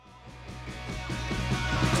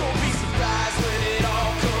Don't be surprised when it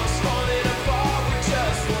all comes falling apart with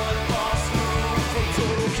just one false move from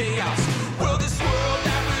total chaos. Will this world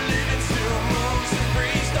that we live in still moves and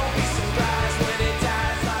breathes? Don't be surprised when it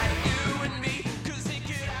dies like you and me, 'cause it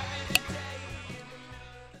could happen today.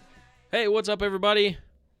 Hey, what's up, everybody?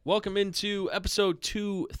 Welcome into episode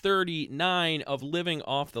 239 of Living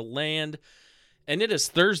Off the Land, and it is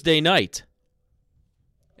Thursday night.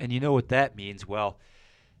 And you know what that means? Well,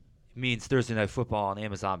 it means Thursday Night Football on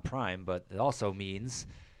Amazon Prime, but it also means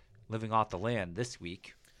Living Off the Land this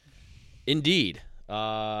week. Indeed.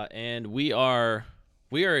 And we are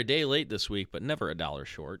a day late this week, but never a dollar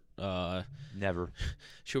short. Never.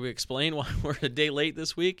 Should we explain why we're a day late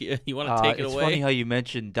this week? You want to take it it's away? funny how you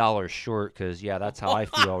mentioned dollar short because, yeah, that's how I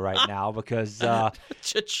feel right now because,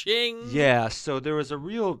 Cha-ching! yeah, so there was a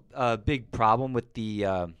real big problem with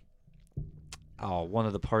the one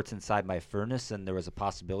of the parts inside my furnace, and there was a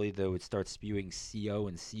possibility that it would start spewing CO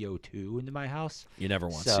and CO2 into my house. You never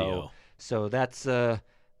want so, CO. So that's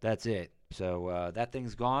it. So that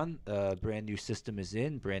thing's gone. Brand new system is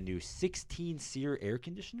in. Brand new 16-SEER air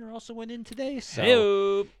conditioner also went in today. So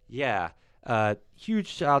Hey-o. yeah, huge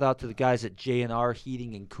shout out to the guys at J&R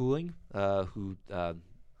Heating and Cooling who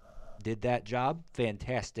did that job.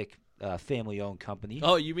 Fantastic family-owned company.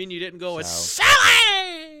 Oh, you mean you didn't go with So-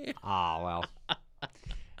 Sally? Ah, well.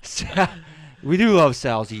 We do love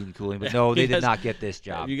Sal's Heating and Cooling, but no, they You did guys- not get this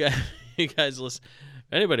job. You guys listen.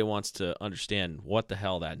 If anybody wants to understand what the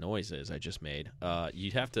hell that noise is I just made,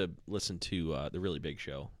 you'd have to listen to the Really Big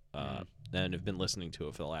Show, and have been listening to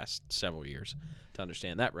it for the last several years to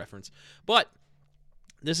understand that reference. But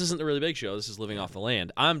this isn't the Really Big Show. This is Living Off the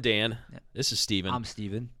Land. I'm Dan. This is Steven. I'm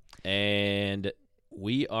Steven. And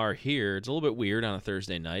we are here. It's a little bit weird on a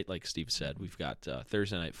Thursday night, like Steve said. We've got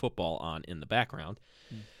Thursday Night Football on in the background.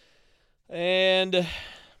 And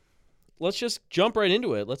let's just jump right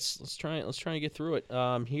into it. Let's try and get through it.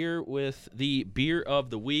 Here with the beer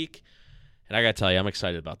of the week, and I gotta tell you, I'm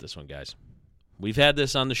excited about this one, guys. We've had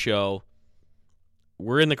this on the show.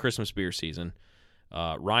 We're in the Christmas beer season.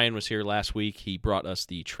 Ryan was here last week. He brought us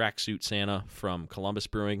the Tracksuit Santa from Columbus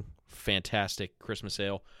Brewing. Fantastic Christmas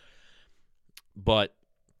ale. But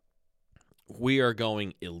we are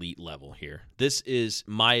going elite level here. This is,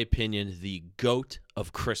 my opinion, the GOAT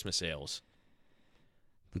of Christmas ales.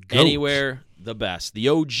 Anywhere, the best. The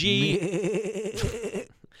OG,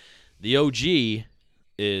 the OG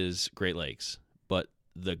is Great Lakes, but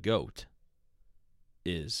the GOAT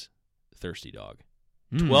is Thirsty Dog.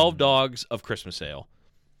 12 Dogs of Christmas ale.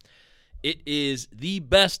 It is the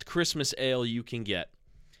best Christmas ale you can get.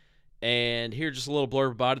 And here's just a little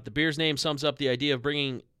blurb about it. The beer's name sums up the idea of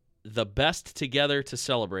bringing the best together to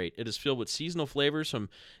celebrate. It is filled with seasonal flavors from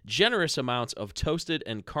generous amounts of toasted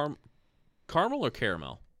and caramel or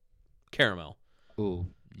caramel? Caramel. Ooh,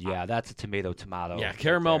 yeah, that's a tomato. Yeah, right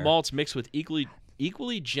caramel there. malts mixed with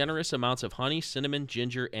equally generous amounts of honey, cinnamon,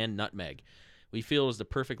 ginger, and nutmeg. We feel it is the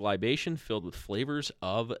perfect libation filled with flavors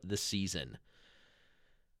of the season.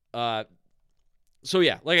 So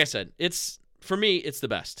yeah, like I said, for me, it's the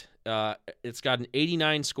best. It's got an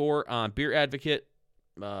 89 score on Beer Advocate,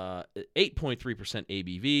 8.3%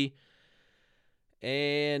 ABV,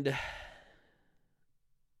 and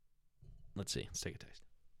let's see. Let's take a taste.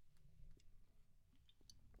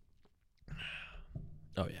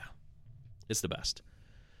 Oh yeah, it's the best.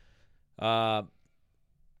 I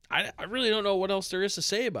really don't know what else there is to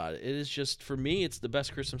say about it. It is just, for me, it's the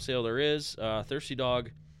best Christmas ale there is. Thirsty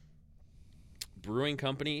Dog Brewing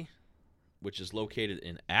Company, which is located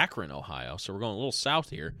in Akron, Ohio. So we're going a little south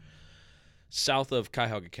here, south of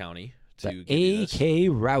Cuyahoga County. To give you this. A.K.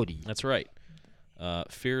 Rowdy. That's right.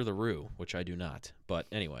 Fear the Roo, which I do not. But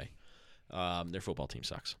anyway, their football team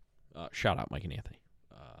sucks. Shout out Mike and Anthony.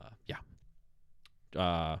 Yeah.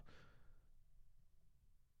 I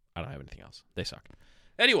don't have anything else. They suck.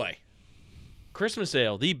 Anyway, Christmas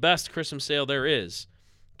ale, the best Christmas ale there is.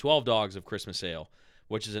 12 Dogs of Christmas ale,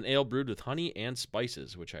 which is an ale brewed with honey and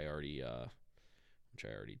spices, which I already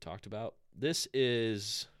talked about. This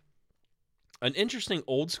is an interesting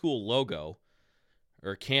old school logo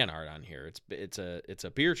or can art on here. It's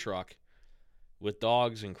a beer truck with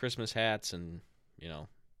dogs and Christmas hats and, you know,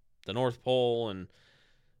 the North Pole and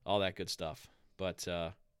all that good stuff. But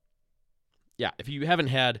yeah, if you haven't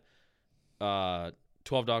had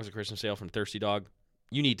 12 Dogs of Christmas ale from Thirsty Dog,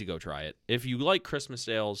 you need to go try it. If you like Christmas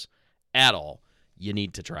ales at all, you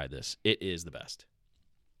need to try this. It is the best.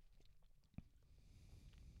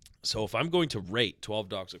 So if I'm going to rate 12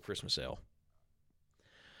 Dogs of Christmas ale,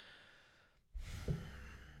 I'm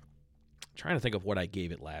trying to think of what I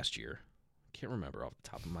gave it last year. Can't remember off the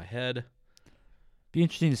top of my head. Be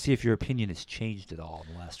interesting to see if your opinion has changed at all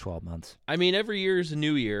in the last 12 months. I mean, every year is a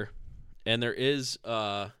new year, and there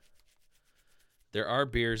are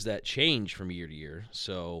beers that change from year to year.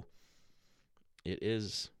 So it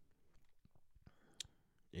is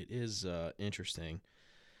interesting.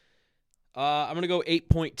 I'm gonna go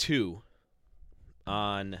 8.2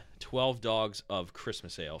 on 12 Dogs of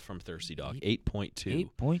Christmas Ale from Thirsty Dog. 8.2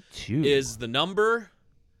 8.2 is the number.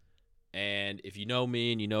 And if you know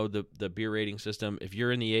me and you know the beer rating system, if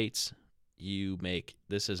you're in the 8s,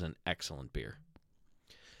 this is an excellent beer.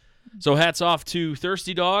 So hats off to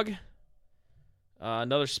Thirsty Dog.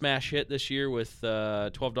 Another smash hit this year with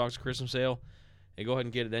 12 Dogs of Christmas Ale. And go ahead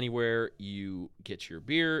and get it anywhere you get your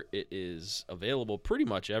beer. It is available pretty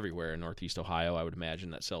much everywhere in Northeast Ohio, I would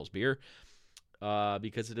imagine, that sells beer.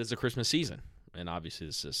 Because it is the Christmas season. And obviously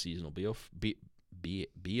this is a seasonal beer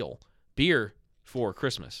for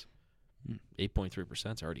Christmas.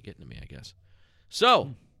 8.3% is already getting to me, I guess.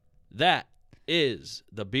 So, that is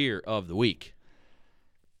the beer of the week.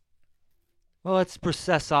 Well, let's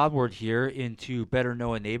process onward here into Better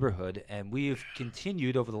Know a Neighborhood, and we've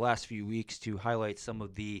continued over the last few weeks to highlight some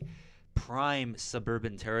of the prime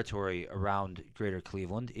suburban territory around Greater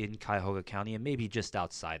Cleveland in Cuyahoga County and maybe just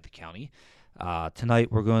outside the county.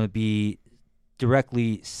 Tonight we're going to be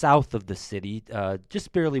directly south of the city,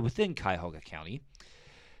 just barely within Cuyahoga County.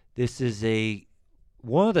 This is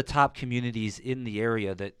one of the top communities in the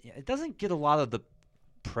area that it doesn't get a lot of the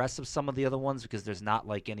press of some of the other ones because there's not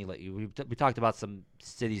like any we talked about some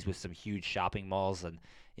cities with some huge shopping malls and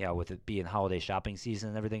with it being holiday shopping season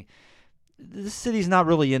and everything. This city's not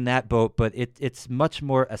really in that boat, but it's much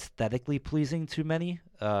more aesthetically pleasing to many,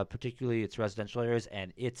 particularly its residential areas,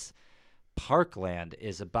 and its parkland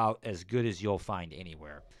is about as good as you'll find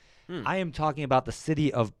anywhere. I am talking about the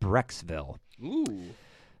city of Brecksville. Ooh.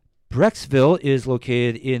 Brecksville is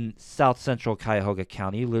located in south central Cuyahoga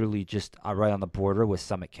County, literally just right on the border with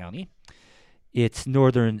Summit County. Its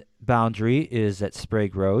northern boundary is at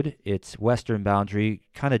Sprague Road. Its western boundary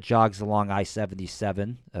kind of jogs along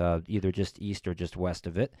I-77, either just east or just west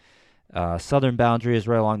of it. Southern boundary is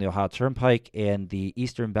right along the Ohio Turnpike, and the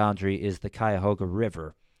eastern boundary is the Cuyahoga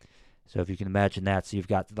River. So if you can imagine that, so you've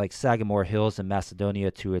got like Sagamore Hills and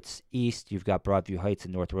Macedonia to its east, you've got Broadview Heights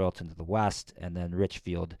and North Royalton to the west, and then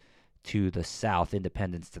Richfield to the south,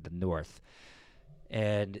 Independence to the north.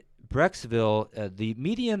 And Brecksville, the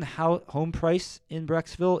median home price in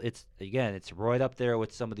Brecksville, it's right up there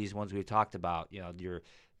with some of these ones we've talked about, your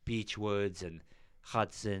Beechwoods and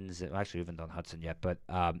Hudson's. Actually, we haven't done Hudson yet, but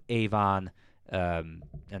Avon and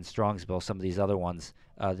Strongsville, some of these other ones.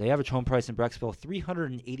 The average home price in Brecksville,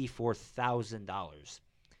 $384,000.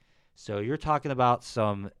 So you're talking about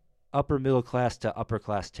some upper middle class to upper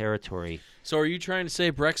class territory. So are you trying to say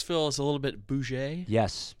Brecksville is a little bit bougie?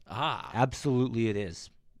 Yes. Absolutely it is.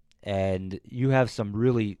 And you have some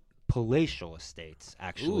really palatial estates,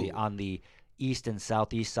 actually, on the east and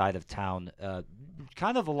southeast side of town,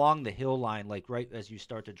 kind of along the hill line, like right as you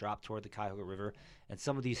start to drop toward the Cuyahoga River. And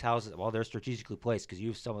some of these houses, they're strategically placed because you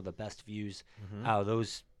have some of the best views out of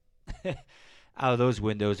those out of those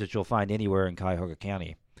windows that you'll find anywhere in Cuyahoga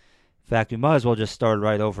County. In fact, we might as well just start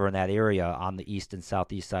right over in that area on the east and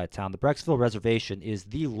southeast side of town. The Brecksville Reservation is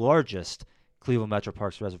the largest Cleveland Metro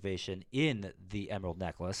Parks reservation in the Emerald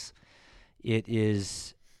Necklace. It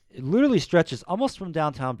literally stretches almost from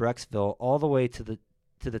downtown Brecksville all the way to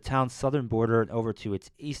the town's southern border and over to its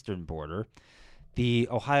eastern border. The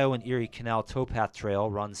Ohio and Erie Canal Towpath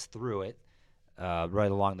Trail runs through it,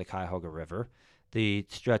 right along the Cuyahoga River. The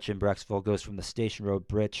stretch in Brecksville goes from the Station Road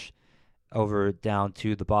Bridge over down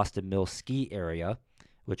to the Boston Mill ski area,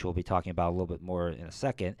 which we'll be talking about a little bit more in a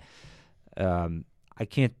second. I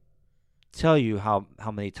can't tell you how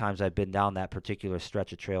many times I've been down that particular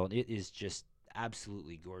stretch of trail, and it is just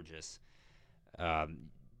absolutely gorgeous.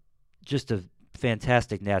 Just a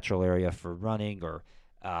fantastic natural area for running, or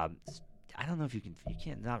I don't know if you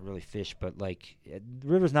can't not really fish, but like the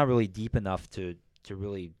river's not really deep enough to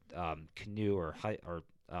really canoe or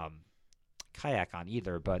kayak on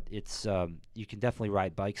either, but it's you can definitely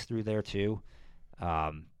ride bikes through there too.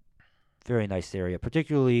 Very nice area,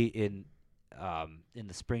 particularly in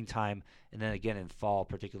the springtime, and then again in fall,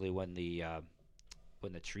 particularly when the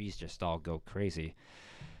trees just all go crazy.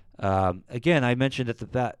 Again, I mentioned at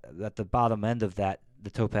the bottom end of the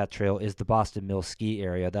towpath trail is the Boston Mill ski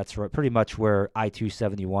area. That's pretty much where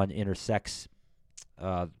I-271 intersects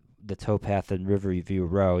the towpath and Riverview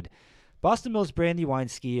Road. Boston Mill's Brandywine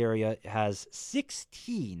ski area has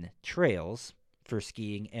 16 trails for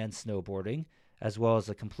skiing and snowboarding, as well as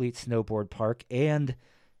a complete snowboard park and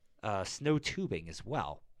snow tubing as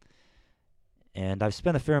well. And I've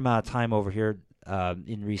spent a fair amount of time over here.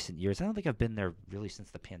 in recent years. I don't think I've been there really since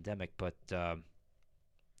the pandemic, but I'm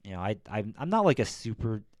not like a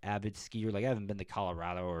super avid skier. Like I haven't been to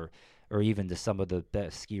Colorado or even to some of the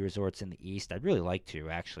best ski resorts in the East. I'd really like to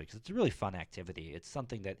actually, because it's a really fun activity. It's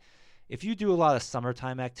something that if you do a lot of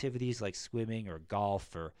summertime activities like swimming or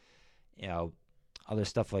golf or other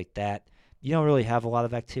stuff like that, you don't really have a lot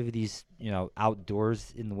of activities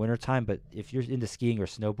outdoors in the wintertime. But if you're into skiing or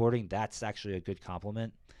snowboarding, that's actually a good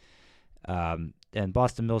complement. And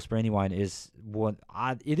Boston Mills Brandywine is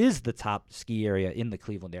it is the top ski area in the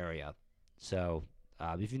Cleveland area. So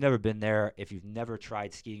if you've never been there, if you've never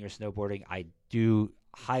tried skiing or snowboarding, I do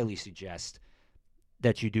highly suggest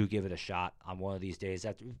that you do give it a shot on one of these days.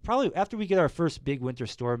 After we get our first big winter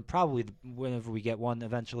storm, probably whenever we get one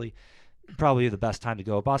eventually, probably the best time to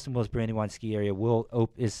go. Boston Mills Brandywine Ski Area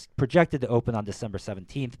is projected to open on December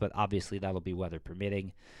 17th, but obviously that'll be weather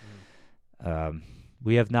permitting.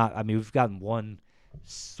 We have not. I mean, we've gotten one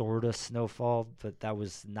sort of snowfall, but that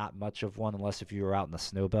was not much of one, unless if you were out in the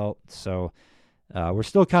snow belt. So we're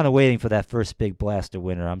still kind of waiting for that first big blast of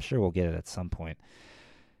winter. I'm sure we'll get it at some point.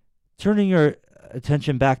 Turning your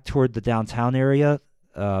attention back toward the downtown area,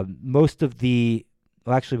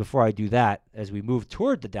 actually, before I do that, as we move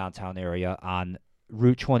toward the downtown area on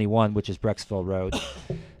Route 21, which is Brecksville Road,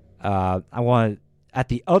 I want to, at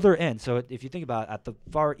the other end, so if you think about it, at the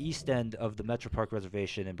far east end of the Metro Park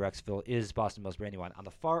Reservation in Brecksville is Boston Mills Brandywine. On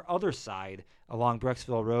the far other side, along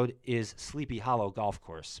Brecksville Road, is Sleepy Hollow Golf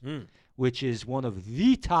Course, which is one of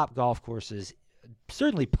the top golf courses,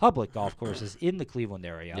 certainly public golf courses, in the Cleveland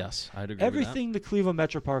area. Yes, I'd agree Everything with the Cleveland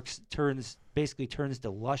Metro Parks basically turns to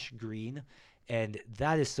lush green, and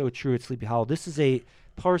that is so true at Sleepy Hollow. This is a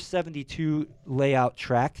par 72 layout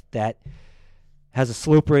track that has a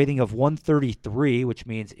slope rating of 133, which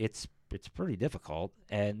means it's pretty difficult.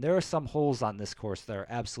 And there are some holes on this course that are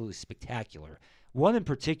absolutely spectacular. One in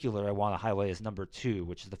particular I want to highlight is number 2,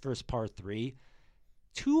 which is the first par 3.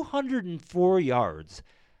 204 yards.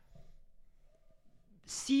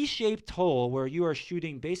 C-shaped hole where you are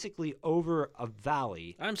shooting basically over a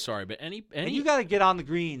valley. I'm sorry, but any And you got to get on the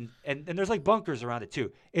green, and there's like bunkers around it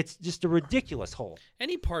too. It's just a ridiculous hole.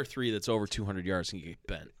 any par 3 that's over 200 yards can get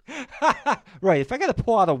bent. Right. If I got to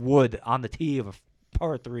pull out a wood on the tee of a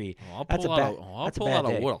par 3, I'll that's pull a out bad, I'll that's pull a bad out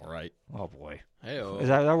day. a wood, all right. Oh boy. Hey-o. Is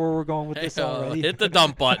that where we're going with this Hey-o. already? Hit the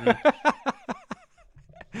dump button.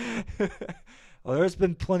 Well, there's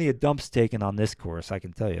been plenty of dumps taken on this course, I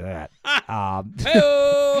can tell you that.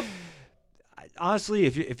 Hey-o. Honestly,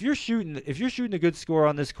 if you're shooting a good score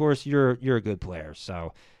on this course, you're a good player.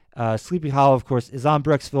 So, Sleepy Hollow, of course, is on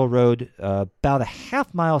Brecksville Road, about a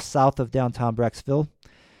half mile south of downtown Brecksville.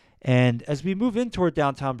 And as we move in toward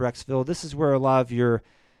downtown Brecksville, this is where a lot of your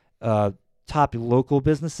top local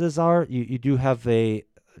businesses are. You do have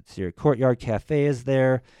your Courtyard Cafe is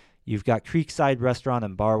there. You've got Creekside Restaurant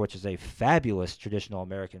and Bar, which is a fabulous traditional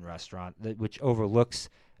American restaurant which overlooks.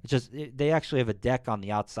 They actually have a deck on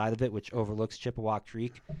the outside of it, which overlooks Chippewa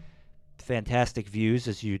Creek. Fantastic views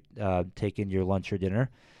as you take in your lunch or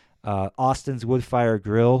dinner. Austin's Woodfire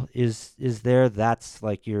Grill is there. That's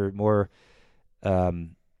like your more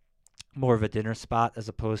of a dinner spot as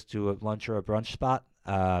opposed to a lunch or a brunch spot.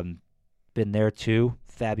 Been there too.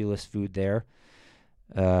 Fabulous food there.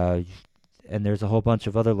 And there's a whole bunch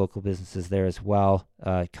of other local businesses there as well,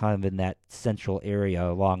 kind of in that central area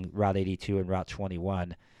along Route 82 and Route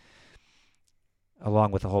 21,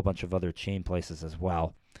 along with a whole bunch of other chain places as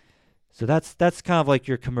well. So that's kind of like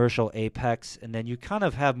your commercial apex, and then you kind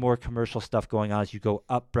of have more commercial stuff going on as you go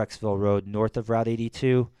up Brecksville Road north of Route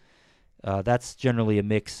 82. That's generally a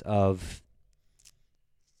mix of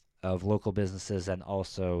local businesses and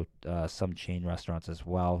also some chain restaurants as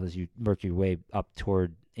well as you work your way up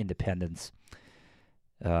toward Independence.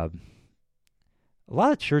 A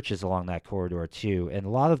lot of churches along that corridor too, and a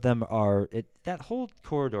lot of them are that whole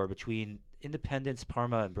corridor between Independence,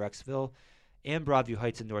 Parma, and Brecksville, and Broadview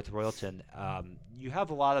Heights and North Royalton. You have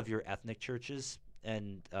a lot of your ethnic churches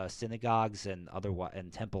and synagogues and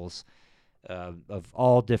and temples of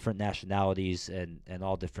all different nationalities and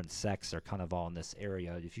all different sects are kind of all in this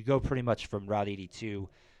area. If you go pretty much from Route 82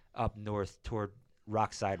 up north toward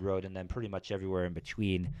Rockside Road and then pretty much everywhere in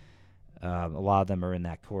between, a lot of them are in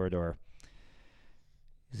that corridor.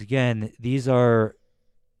 'Cause again, these are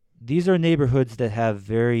neighborhoods that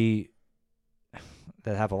have a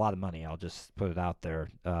lot of money. I'll just put it out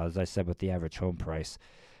there. As I said, with the average home price.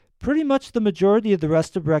 Pretty much the majority of the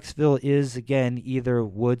rest of Brecksville is, again, either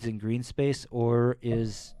woods and green space or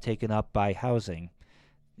is taken up by housing.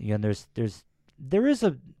 Again, there is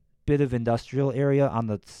a bit of industrial area on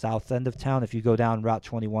the south end of town. If you go down Route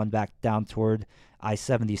 21 back down toward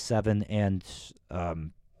I-77 and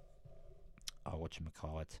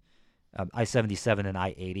I-77 and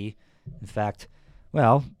I-80. In fact,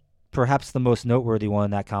 well, perhaps the most noteworthy one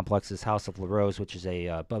in that complex is House of LaRose, which is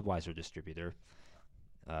a Budweiser distributor.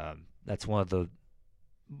 That's one of the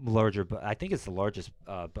larger, I think it's the largest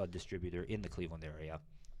Bud distributor in the Cleveland area.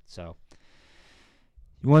 So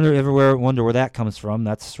you wonder where that comes from.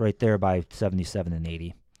 That's right there by 77 and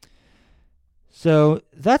 80. So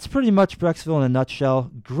that's pretty much Brecksville in a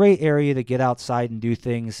nutshell. Great area to get outside and do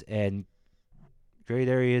things, and great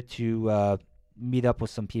area to meet up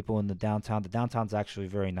with some people in the downtown. The downtown's actually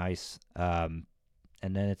very nice, and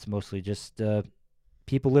then it's mostly just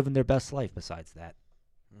people living their best life besides that.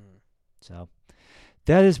 So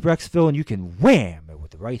that is Brecksville, and you can wham it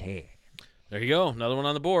with the right hand. There you go. Another one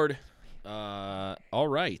on the board. All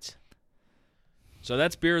right. So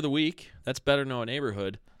that's Beer of the Week. That's Better Know a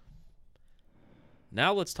Neighborhood.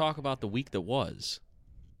 Now let's talk about the week that was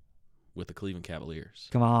with the Cleveland Cavaliers.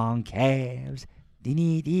 Come on, Cavs.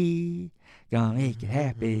 Dee-dee-dee. Gonna make it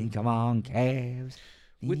happen. Come on, Cavs.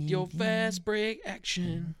 With your fast break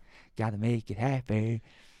action. Gotta make it happen.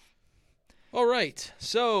 All right.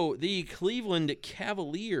 So the Cleveland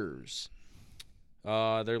Cavaliers,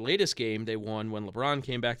 their latest game, they won when LeBron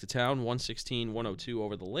came back to town, 116-102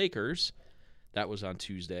 over the Lakers. That was on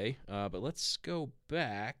Tuesday. But let's go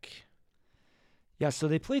back. Yeah, so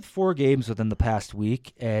they played 4 games within the past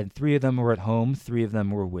week, and 3 of them were at home, 3 of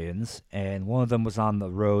them were wins, and 1 of them was on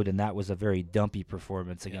the road, and that was a very dumpy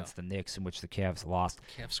performance against the Knicks in which the Cavs lost.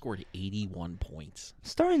 Cavs scored 81 points.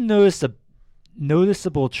 Starting to notice a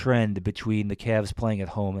noticeable trend between the Cavs playing at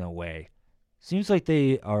home and away. Seems like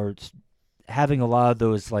they are having a lot of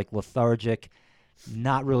those like lethargic,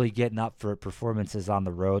 not really getting up for performances on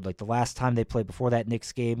the road. Like the last time they played before that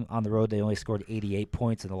Knicks game on the road, they only scored 88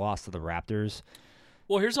 points in the loss to the Raptors.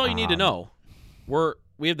 Well, here's all you need to know.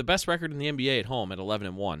 We have the best record in the NBA at home at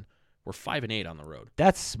 11-1. We're 5-8 on the road.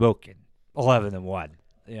 That's smoking. 11-1.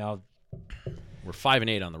 You know, we're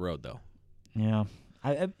 5-8 on the road though. Yeah.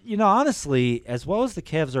 Honestly, as well as the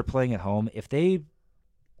Cavs are playing at home, if they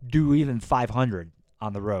do even 500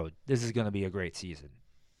 on the road, this is going to be a great season,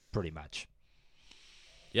 pretty much.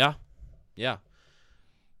 Yeah.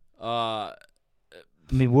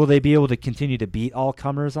 Will they be able to continue to beat all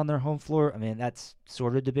comers on their home floor? I mean, that's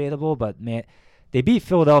sort of debatable, but man, they beat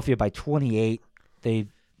Philadelphia by 28. They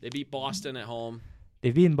beat Boston at home.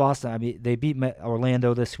 They've beaten Boston. I mean, they beat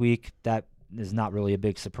Orlando this week. That is not really a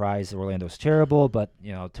big surprise. Orlando's terrible, but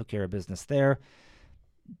took care of business there.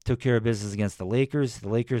 Took care of business against the Lakers. The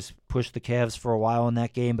Lakers pushed the Cavs for a while in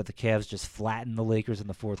that game, but the Cavs just flattened the Lakers in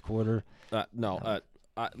the fourth quarter. Let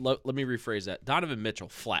me rephrase that. Donovan Mitchell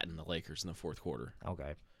flattened the Lakers in the fourth quarter.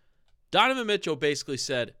 Okay. Donovan Mitchell basically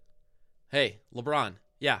said, hey, LeBron,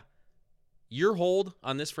 your hold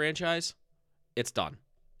on this franchise, it's done.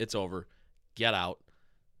 It's over. Get out.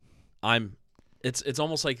 It's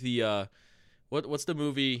almost like the what's the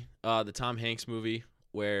movie, the Tom Hanks movie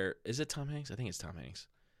where is it Tom Hanks? I think it's Tom Hanks.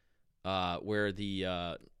 Where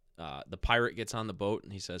the pirate gets on the boat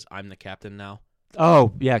and he says, I'm the captain now.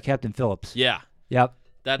 Oh, yeah, Captain Phillips. Yeah. Yep.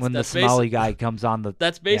 That's the Somali guy comes on the...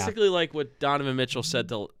 That's basically like what Donovan Mitchell said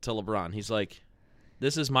to LeBron. He's like,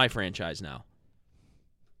 this is my franchise now.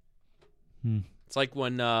 It's like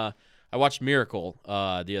when I watched Miracle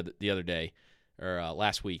the other day, or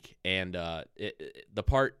last week, and the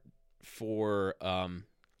part for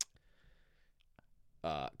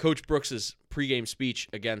Coach Brooks's pregame speech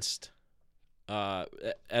against,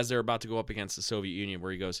 as they're about to go up against the Soviet Union,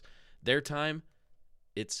 where he goes, their time,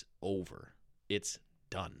 it's over. It's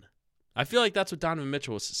done. I feel like that's what Donovan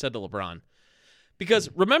Mitchell said to LeBron. Because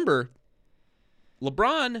remember,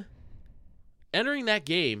 LeBron entering that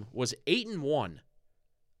game was 8-1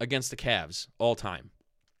 against the Cavs all time.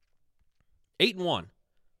 8-1.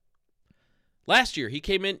 Last year he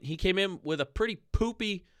came in with a pretty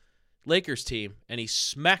poopy Lakers team and he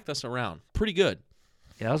smacked us around. Pretty good.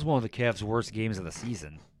 Yeah, that was one of the Cavs' worst games of the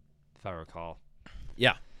season, if I recall.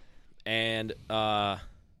 Yeah. And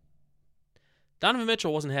Donovan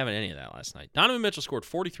Mitchell wasn't having any of that last night. Donovan Mitchell scored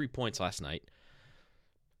 43 points last night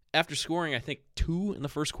after scoring, I think, 2 in the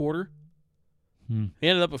first quarter. He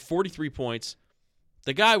ended up with 43 points.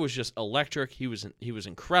 The guy was just electric. He was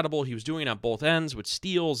incredible. He was doing it on both ends with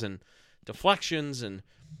steals and deflections and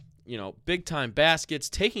big-time baskets,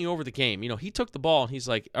 taking over the game. He took the ball and he's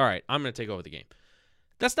like, all right, I'm going to take over the game.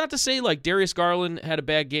 That's not to say like Darius Garland had a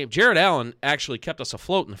bad game. Jared Allen actually kept us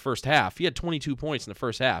afloat in the first half. He had 22 points in the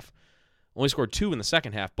first half. Only scored 2 in the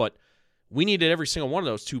second half, but we needed every single one of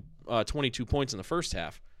those 22 points in the first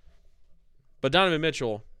half. But Donovan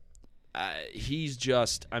Mitchell, he's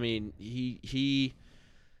just, I mean, he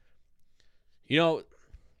you know,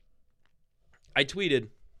 I tweeted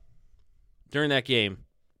during that game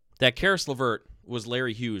that Karis LeVert was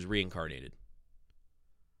Larry Hughes reincarnated.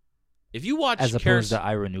 If you watch As opposed Karis, to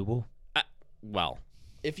Ira Newble? well,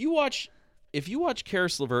 if you watch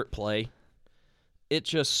Karis LeVert play, it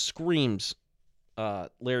just screams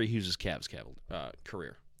Larry Hughes' Cavs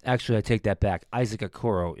career. Actually, I take that back. Isaac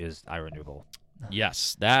Okoro is Ira Newble.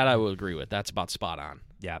 Yes, that I will agree with. That's about spot on.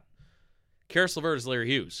 Yeah. Karis LeVert is Larry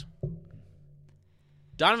Hughes.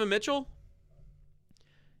 Donovan Mitchell,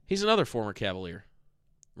 he's another former Cavalier,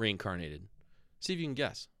 reincarnated. See if you can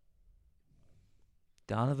guess.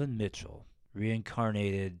 Donovan Mitchell,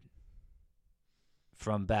 reincarnated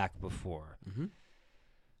from back before. Mm-hmm.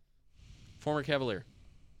 Former Cavalier.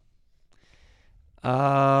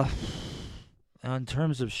 In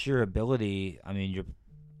terms of sheer ability, I mean,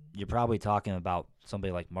 you're probably talking about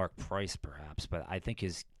somebody like Mark Price, perhaps, but I think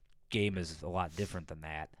his game is a lot different than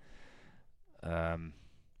that.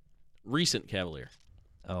 Recent Cavalier.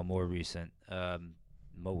 Oh, more recent.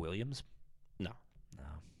 Mo Williams? No. No.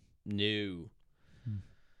 No.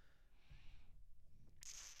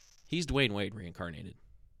 He's Dwayne Wade reincarnated.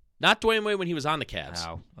 Not Dwayne Wade when he was on the Cavs.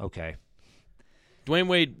 Oh, okay. Dwayne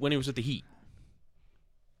Wade when he was with the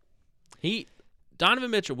Heat.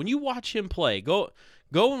 Donovan Mitchell, when you watch him play, go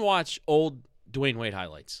and watch old Dwayne Wade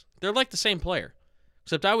highlights. They're like the same player.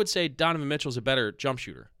 Except I would say Donovan Mitchell's a better jump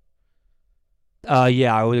shooter.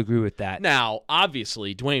 Yeah, I would agree with that. Now,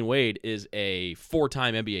 obviously, Dwayne Wade is a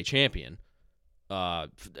 4-time NBA champion.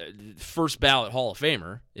 First ballot Hall of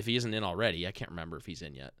Famer, if he isn't in already. I can't remember if he's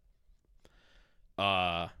in yet.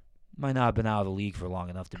 Might not have been out of the league for long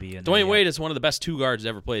enough to be in. Dwayne Wade is one of the best two guards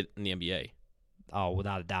ever played in the NBA. Oh,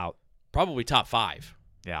 without a doubt. Probably top 5.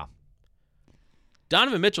 Yeah.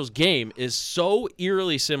 Donovan Mitchell's game is so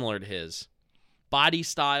eerily similar to his. Body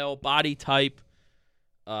style, body type,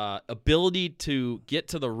 ability to get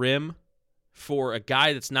to the rim for a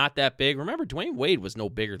guy that's not that big. Remember, Dwayne Wade was no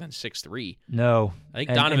bigger than 6'3". No. I think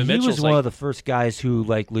And Donovan he Mitchell's was one of the first guys who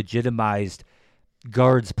legitimized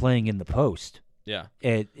guards playing in the post. Yeah.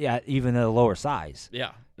 Even at a lower size.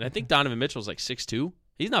 Yeah. And I think Donovan Mitchell's 6'2".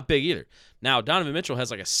 He's not big either. Now, Donovan Mitchell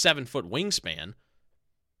has a 7-foot wingspan,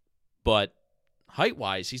 but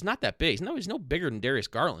height-wise, he's not that big. He's no bigger than Darius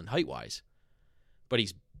Garland height-wise. But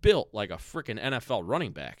he's built like a freaking NFL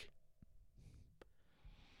running back.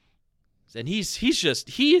 And he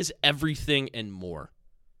is everything and more.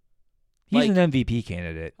 He's an MVP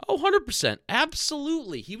candidate. Oh, 100%.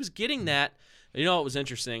 Absolutely. He was getting that. You know what was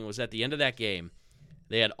interesting was at the end of that game,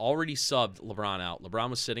 they had already subbed LeBron out. LeBron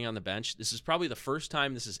was sitting on the bench. This is probably the first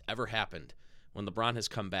time this has ever happened when LeBron has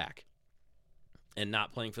come back and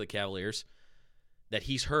not playing for the Cavaliers, that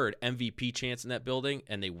he's heard MVP chants in that building,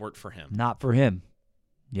 and they weren't for him. Not for him.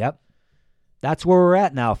 Yep. That's where we're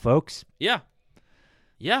at now, folks. Yeah.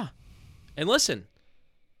 Yeah. And listen,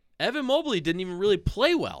 Evan Mobley didn't even really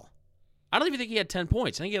play well. I don't even think he had 10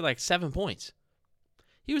 points. I think he had 7 points.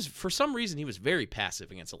 For some reason, he was very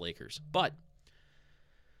passive against the Lakers. But,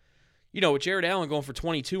 with Jared Allen going for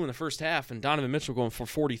 22 in the first half and Donovan Mitchell going for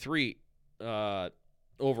 43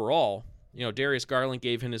 overall, Darius Garland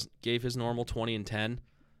gave his normal 20 and 10.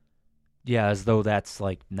 Yeah, as though that's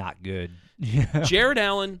not good. Jared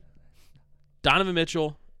Allen, Donovan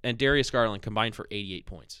Mitchell, and Darius Garland combined for 88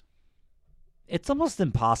 points. It's almost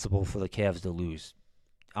impossible for the Cavs to lose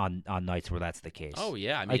on nights where that's the case. Oh,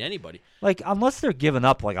 yeah. I mean, anybody. Unless they're giving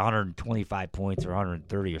up 125 points or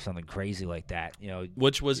 130 or something crazy like that.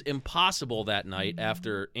 Which was impossible that night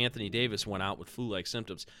after Anthony Davis went out with flu-like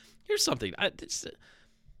symptoms. Here's something.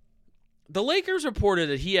 The Lakers reported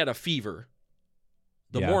that he had a fever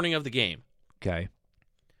the morning of the game. Okay.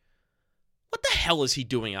 What the hell is he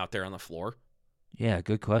doing out there on the floor? Yeah,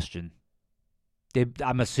 good question.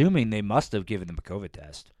 I'm assuming they must have given him a COVID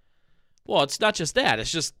test. Well, it's not just that.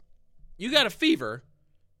 It's just you got a fever.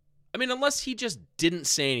 I mean, unless he just didn't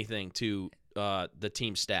say anything to the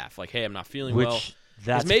team staff, hey, I'm not feeling well.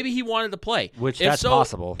 Because maybe he wanted to play. That's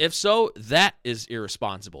possible. If so, that is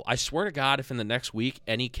irresponsible. I swear to God, if in the next week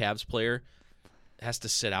any Cavs player has to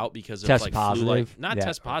sit out because of test positive, flu-like,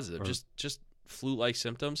 test positive, just flu-like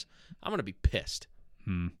symptoms, I'm gonna be pissed.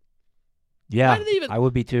 Yeah, I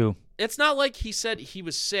would be too. It's not like he said he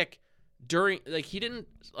was sick during. He didn't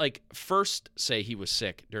first say he was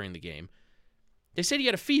sick during the game. They said he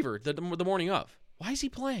had a fever the morning of. Why is he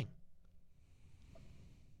playing?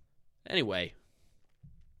 Anyway,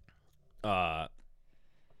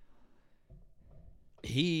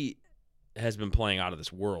 he has been playing out of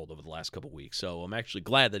this world over the last couple weeks, so I'm actually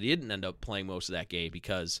glad that he didn't end up playing most of that game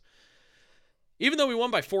because even though we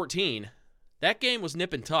won by 14, that game was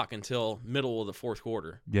nip and tuck until middle of the fourth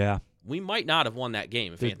quarter. Yeah. We might not have won that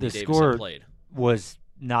game if The Anthony Davis score had played. was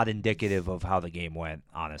not indicative of how the game went,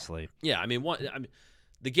 honestly. Yeah, I mean,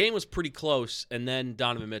 the game was pretty close, and then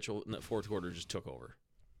Donovan Mitchell in the fourth quarter just took over.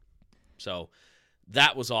 So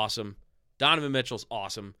that was awesome. Donovan Mitchell's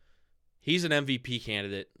awesome. He's an MVP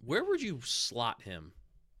candidate. Where would you slot him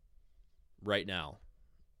right now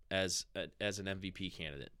as an MVP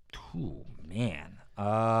candidate? Ooh, man.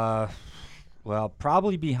 Well,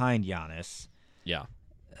 probably behind Giannis. Yeah.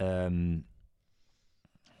 I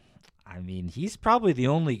mean, he's probably the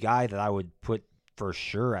only guy that I would put for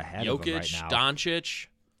sure ahead of him right Jokic, now. Doncic.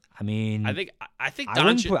 I mean, I think I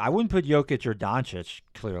wouldn't, Doncic. I wouldn't put Jokic or Doncic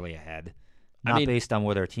clearly ahead. Not mean- based on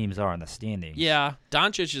where their teams are in the standings. Yeah,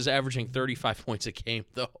 Doncic is averaging 35 points a game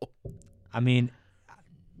though, I mean,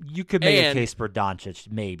 you could make And- a case for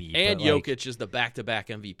Doncic, maybe. and but, like, Jokic is the back-to-back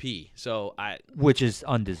MVP. So which is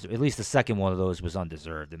undeserved. At least the second one of those was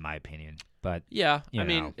undeserved, in my opinion. But yeah, You I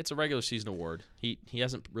mean, know. it's a regular season award. He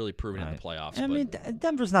hasn't really proven it in the playoffs. I but mean,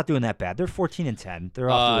 Denver's not doing that bad. They're 14-10. They're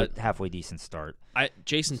off to a halfway decent start.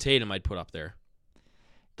 Jason Tatum I'd put up there.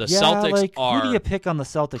 The Yeah, Celtics like, are who do you pick on the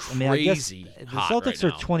Celtics? I mean, I guess crazy the hot Celtics right are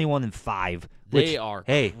now. 21-5. They which, are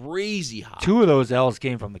hey, crazy hot. two of those L's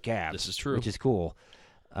came from the Cavs. This is true. Which is cool.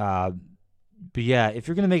 But yeah, if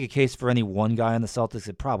you're going to make a case for any one guy on the Celtics,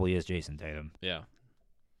 it probably is Jason Tatum. Yeah.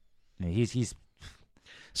 I mean, he's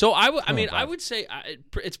So I mean, five. I would say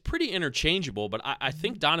it's pretty interchangeable, but I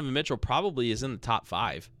think Donovan Mitchell probably is in the top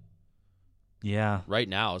 5 yeah. right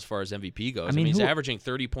now as far as MVP goes. I mean, he's who- averaging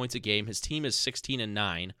 30 points a game. His team is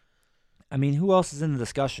 16-9. I mean, who else is in the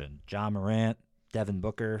discussion? John Morant, Devin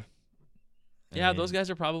Booker. I Yeah, mean, those guys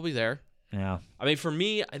are probably there. Yeah. I mean, for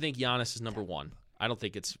me, I think Giannis is number 1. I don't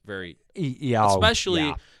think it's very, Yeah.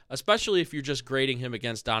 especially if you're just grading him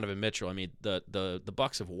against Donovan Mitchell. I mean, the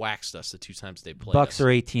Bucks have waxed us the 2 times they played. Bucks us.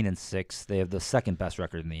 are 18-6. They have the second best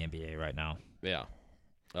record in the NBA right now. Yeah.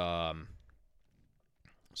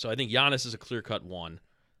 So I think Giannis is a clear-cut 1.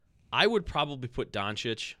 I would probably put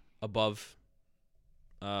Doncic above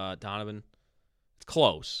Donovan. It's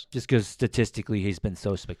close. Just because statistically he's been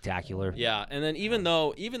so spectacular. Yeah, and then even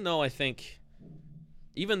though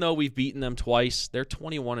we've beaten them twice, they're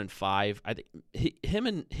 21-5. I think him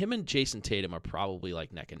and Jason Tatum are probably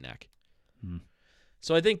like neck and neck.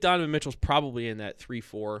 So I think Donovan Mitchell's probably in that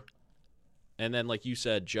 3-4. And then, like you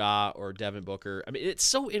said, Ja or Devin Booker. I mean, it's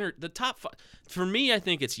so the top 5. For me, I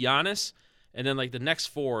think it's Giannis. And then, like, the next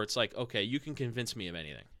 4, it's like, okay, you can convince me of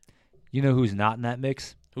anything. You know who's not in that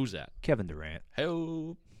mix? Who's that? Kevin Durant.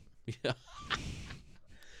 Hello. Yeah.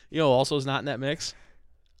 You know who also is not in that mix?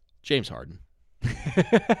 James Harden.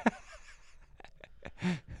 Let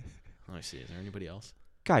me see. Is there anybody else?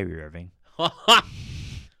 Kyrie Irving.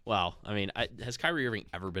 Wow. I mean, has Kyrie Irving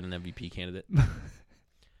ever been an MVP candidate?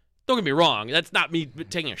 Don't get me wrong. That's not me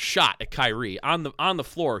taking a shot at Kyrie. On the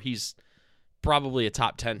floor, he's probably a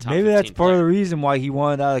top 10, top Maybe 15 that's part of player. the reason why he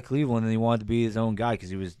wanted out of Cleveland and he wanted to be his own guy because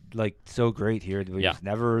he was like so great here. But he Yeah. was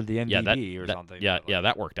never the MVP or that, something. Yeah, but, yeah,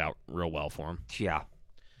 that worked out real well for him. Yeah.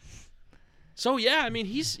 So yeah, I mean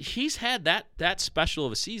he's had that special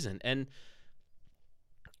of a season, and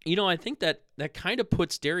you know I think that kind of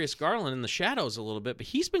puts Darius Garland in the shadows a little bit, but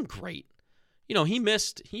he's been great. You know he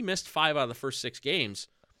missed 5 out of the first 6 games,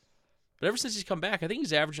 but ever since he's come back, I think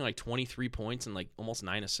he's averaging like 23 points and like almost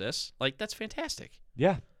 9 assists. Like that's fantastic.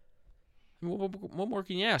 Yeah. I mean, what more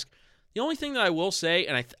can you ask? The only thing that I will say,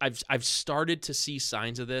 and I've started to see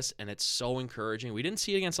signs of this, and it's so encouraging. We didn't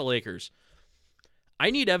see it against the Lakers.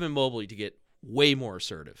 I need Evan Mobley to get way more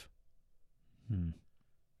assertive.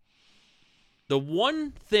 The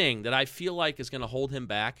one thing that I feel like is going to hold him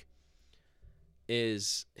back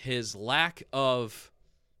is his lack of,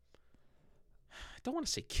 I don't want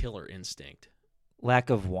to say killer instinct. Lack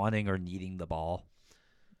of wanting or needing the ball.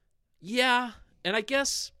 Yeah, and I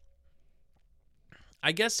guess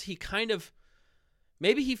he kind of,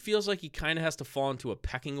 maybe he feels like he kind of has to fall into a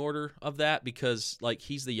pecking order of that because, like,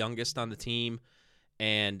 he's the youngest on the team,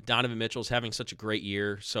 and Donovan Mitchell's having such a great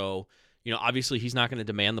year. So, you know, obviously he's not going to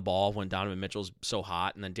demand the ball when Donovan Mitchell's so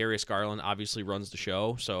hot, and then Darius Garland obviously runs the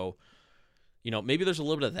show. So, you know, maybe there's a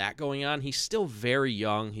little bit of that going on. He's still very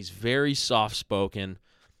young. He's very soft-spoken.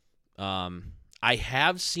 I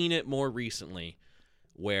have seen it more recently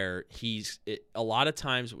where a lot of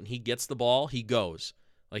times when he gets the ball, he goes.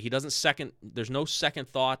 Like he doesn't there's no second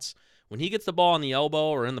thoughts. When he gets the ball on the elbow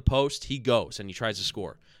or in the post, he goes and he tries to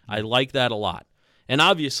score. I like that a lot. And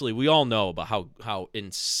obviously, we all know about how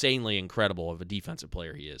insanely incredible of a defensive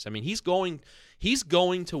player he is. I mean, he's going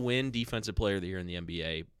to win Defensive Player of the Year in the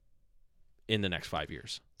NBA in the next 5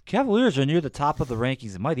 years. Cavaliers are near the top of the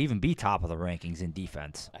rankings. It might even be top of the rankings in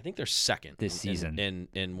defense, I think they're second This season.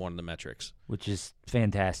 in one of the metrics. which is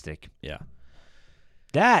fantastic. Yeah.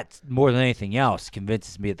 That, more than anything else,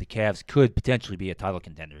 convinces me that the Cavs could potentially be a title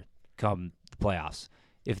contender come the playoffs.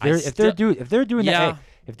 If they're doing Yeah. that, hey,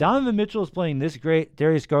 if Donovan Mitchell is playing this great,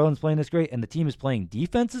 Darius Garland's playing this great, and the team is playing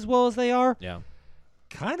defense as well as they are, Yeah.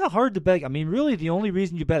 kind of hard to bet. I mean, really, the only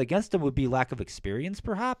reason you bet against them would be lack of experience,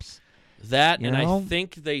 perhaps. That, You and I know?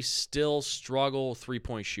 think they still struggle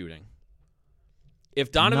 3-point shooting.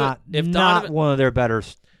 If Not Donovan one of their better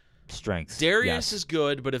strengths. Darius Yes. is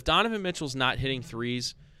good, but if Donovan Mitchell's not hitting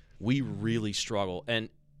threes, we really struggle. And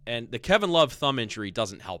the Kevin Love thumb injury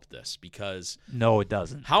doesn't help this because No, it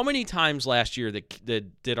doesn't. how many times last year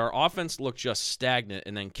did our offense look just stagnant,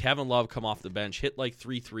 and then Kevin Love come off the bench, hit like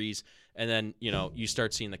 3 threes, and then you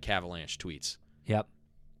start seeing the Cavalanche tweets. Yep.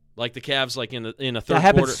 Like the Cavs, like in a third That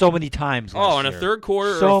happened quarter. so many times. Oh, last in a year. third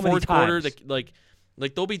quarter So or a many fourth quarter, times.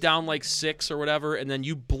 like they'll be down like 6 or whatever, and then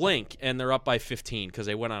you blink and they're up by 15 because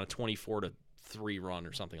they went on a 24-3 run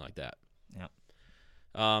or something like that.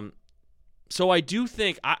 Yep. So I do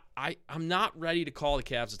think I'm not ready to call the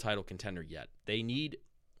Cavs a title contender yet. They need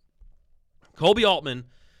Kobe Altman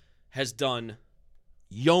has done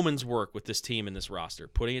yeoman's work with this team and this roster,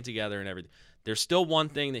 putting it together and everything. There's still one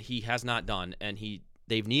thing that he has not done, and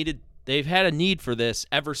they've had a need for this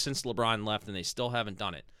ever since LeBron left, and they still haven't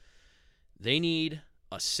done it. They need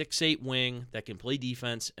a 6'8" wing that can play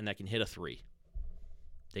defense and that can hit a 3.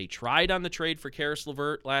 They tried on the trade for Karis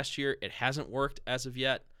LeVert last year. It hasn't worked as of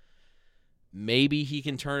yet. Maybe he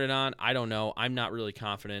can turn it on. I don't know. I'm not really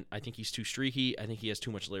confident. I think he's too streaky. I think he has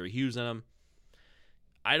too much Larry Hughes in him.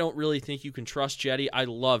 I don't really think you can trust Chetty. I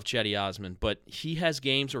love Chetty Osman, but he has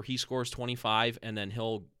games where he scores 25 and then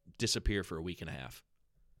he'll disappear for a week and a half.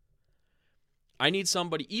 I need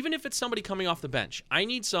somebody, even if it's somebody coming off the bench, I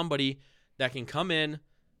need somebody that can come in,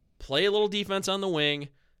 play a little defense on the wing,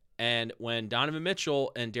 and when Donovan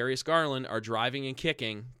Mitchell and Darius Garland are driving and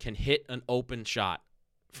kicking, can hit an open shot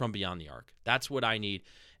from beyond the arc. That's what I need.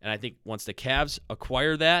 And I think once the Cavs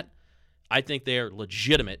acquire that, I think they are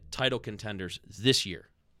legitimate title contenders this year.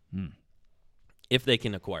 If they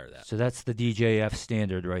can acquire that. So that's the DJF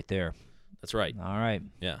standard right there. That's right. All right.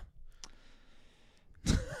 Yeah.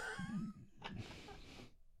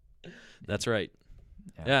 That's right.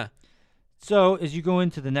 Yeah. So as you go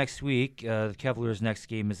into the next week, the Cavaliers' next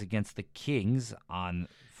game is against the Kings on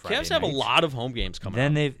Friday Cavs have a night. lot of home games coming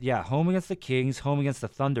Then up. home against the Kings, home against the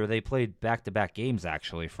Thunder. They played back-to-back games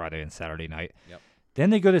actually, Friday and Saturday night. Yep. Then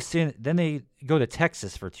they go to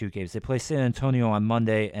Texas for 2 games. They play San Antonio on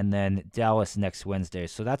Monday and then Dallas next Wednesday.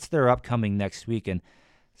 So that's their upcoming next week, and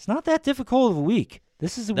it's not that difficult of a week.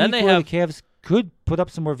 This is a Then week they where have- the Cavs could put up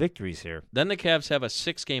some more victories here. Then the Cavs have a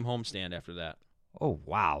 6-game homestand after that. Oh,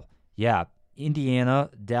 wow. Yeah, Indiana,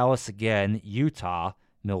 Dallas again, Utah,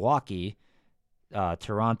 Milwaukee,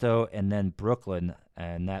 Toronto, and then Brooklyn.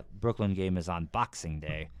 And that Brooklyn game is on Boxing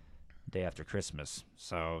Day, day after Christmas.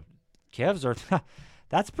 So Cavs are –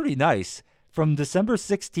 that's pretty nice. From December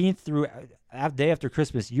 16th through day after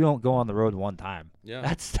Christmas, you don't go on the road one time. Yeah.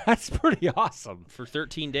 That's pretty awesome. For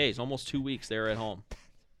 13 days, almost 2 weeks, they're at home.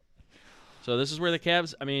 So this is where the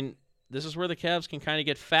Cavs can kind of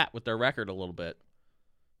get fat with their record a little bit.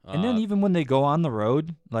 And then even when they go on the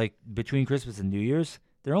road, like between Christmas and New Year's,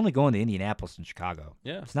 they're only going to Indianapolis and Chicago.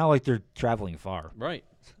 Yeah. It's not like they're traveling far. Right.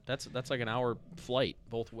 That's like an hour flight,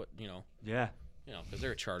 both Yeah. because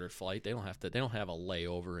they're a chartered flight. They don't have a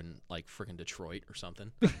layover in like freaking Detroit or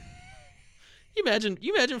something. You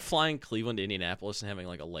imagine flying Cleveland to Indianapolis and having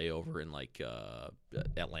like a layover in like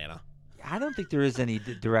Atlanta. I don't think there is any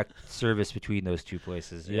direct service between those two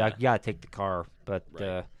places. Yeah. You got to take the car, but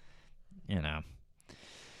Right.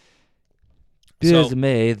 Be So- as it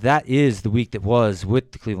may, that is the week that was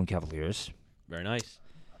with the Cleveland Cavaliers. Very nice.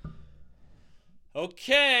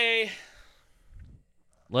 Okay.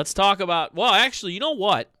 Let's talk about, well, actually, you know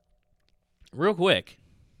what? Real quick.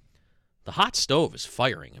 The hot stove is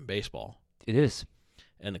firing in baseball. It is.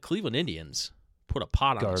 And the Cleveland Indians put a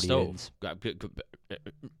pot on Guardians. the stove.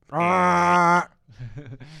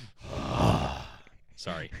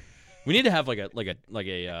 Sorry. We need to have like a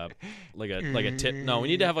tip. No, we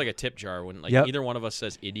need to have like a tip jar when like Yep. either one of us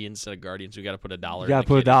says Indians instead of Guardians. We got to put $1. You got to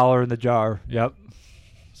put $1 in the jar. Yep.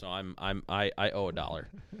 So I owe $1.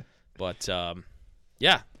 But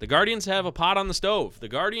yeah, the Guardians have a pot on the stove. The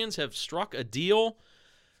Guardians have struck a deal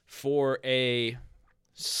for a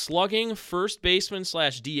slugging first baseman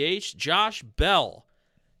 / DH. Josh Bell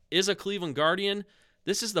is a Cleveland Guardian.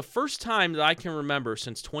 This is the first time that I can remember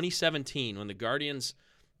since 2017 when the Guardians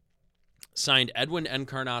signed Edwin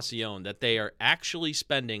Encarnacion, that they are actually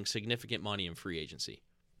spending significant money in free agency.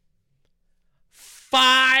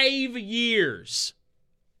 5 years.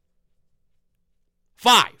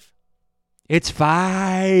 5. It's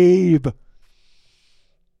 5.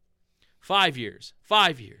 5 years.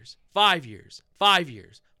 5 years. 5 years. 5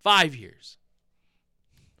 years. 5 years.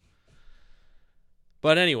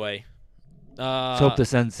 But anyway. Let's hope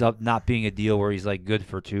this ends up not being a deal where he's like good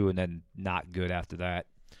for 2 and then not good after that.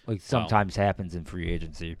 Like sometimes happens in free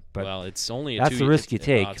agency. But well, it's only a that's the risk you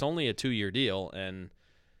take. It's only a 2-year deal, and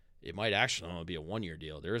it might actually only be a 1-year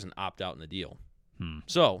deal. There is an opt-out in the deal.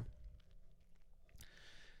 So,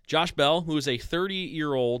 Josh Bell, who is a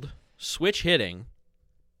 30-year-old switch hitting,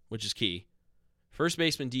 which is key, first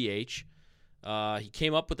baseman DH. He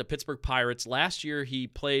came up with the Pittsburgh Pirates. Last year, he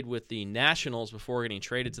played with the Nationals before getting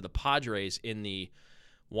traded to the Padres in the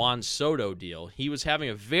Juan Soto deal. He was having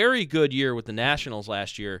a very good year with the Nationals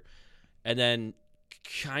last year and then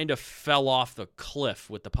kind of fell off the cliff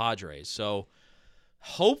with the Padres. So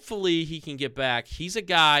hopefully he can get back. He's a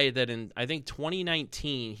guy that in, I think,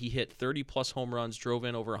 2019, he hit 30-plus home runs, drove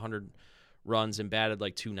in over 100 runs, and batted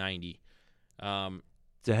like 290.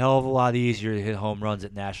 It's a hell of a lot easier to hit home runs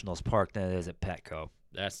at Nationals Park than it is at Petco.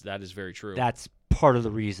 That is very true. That's part of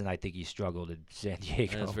the reason I think he struggled in San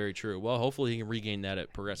Diego. That's very true. Well, hopefully he can regain that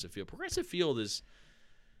at Progressive Field. Progressive Field is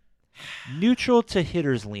neutral to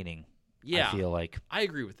hitters leaning. Yeah, I feel like I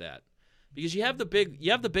agree with that because you have the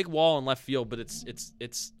big wall in left field, but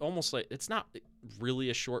it's almost like it's not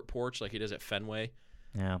really a short porch like it is at Fenway.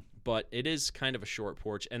 Yeah, but it is kind of a short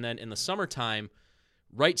porch. And then in the summertime,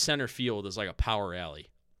 right center field is like a power alley.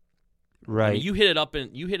 Right. I mean, you hit it up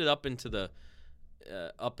into the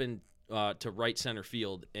to right center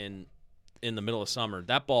field in the middle of summer.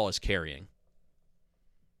 That ball is carrying.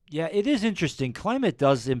 Yeah, it is interesting. Climate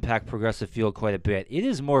does impact Progressive Field quite a bit. It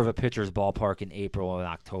is more of a pitcher's ballpark in April and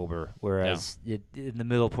October, whereas in the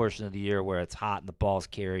middle portion of the year where it's hot and the ball's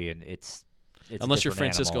carrying, it's unless you're a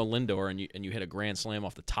different Francisco animal. Lindor and you hit a grand slam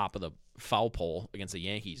off the top of the foul pole against the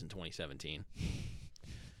Yankees in 2017,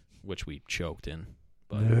 which we choked in.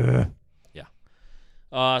 But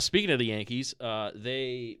yeah. Speaking of the Yankees,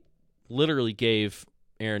 they literally gave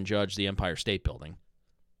Aaron Judge the Empire State Building.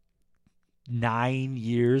 9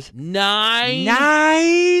 years. 9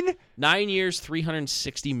 years,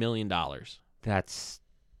 $360 million. That's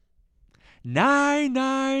 9.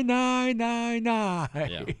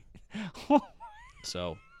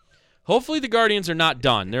 So, hopefully the Guardians are not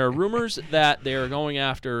done. There are rumors that they are going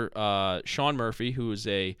after Sean Murphy, who is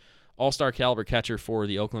a all-star caliber catcher for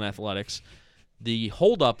the Oakland Athletics. The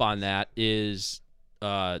holdup on that is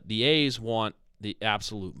the A's want the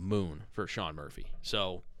absolute moon for Sean Murphy.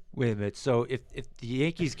 So, wait a minute. So if the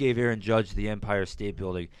Yankees gave Aaron Judge the Empire State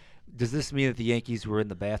Building, does this mean that the Yankees were in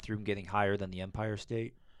the bathroom getting higher than the Empire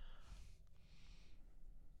State?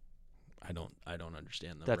 I don't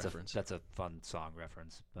understand the That's reference. That's a fun song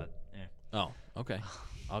reference, but Oh, okay.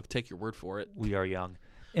 I'll take your word for it. we are young.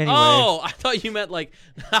 Anyway, Oh, I thought you meant like,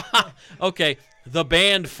 okay, the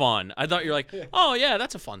band Fun. I thought you were like, oh, yeah,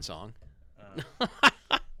 that's a fun song.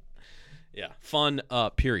 Yeah, fun,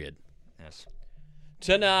 period. yes.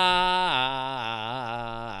 Tonight.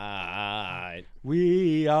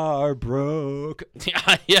 We are broke.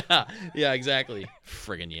 Yeah, exactly.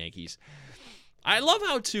 Friggin' Yankees. I love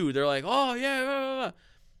how, too, they're like, oh, yeah, blah, blah, blah.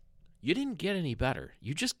 You didn't get any better.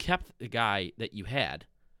 You just kept the guy that you had.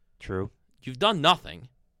 True. You've done nothing.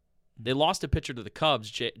 They lost a pitcher to the Cubs,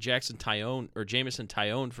 Jameson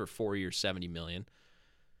Taillon, for 4 years, $70 million.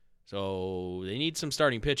 So they need some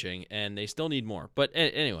starting pitching, and they still need more. But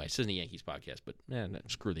anyway, this isn't a Yankees podcast, but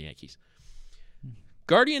screw the Yankees.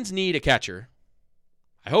 Guardians need a catcher.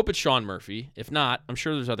 I hope it's Sean Murphy. If not, I'm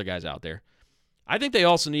sure there's other guys out there. I think they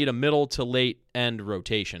also need a middle to late end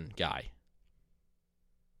rotation guy.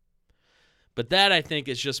 But that, I think,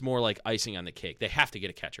 is just more like icing on the cake. They have to get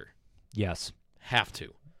a catcher. Yes. Have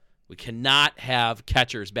to. We cannot have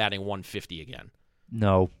catchers batting 150 again.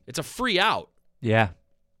 No. It's a free out. Yeah.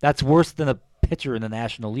 That's worse than a pitcher in the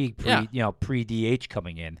National League pre-DH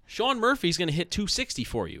coming in. Sean Murphy's going to hit 260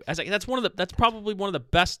 for you. That's probably one of the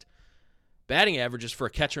best batting averages for a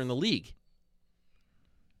catcher in the league.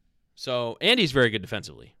 So, and he's very good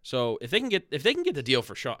defensively. So, if they can get the deal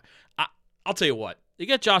for Sean, I'll tell you what. You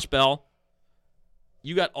get Josh Bell.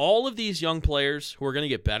 You got all of these young players who are going to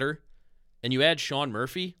get better, and you add Sean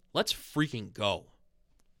Murphy. Let's freaking go.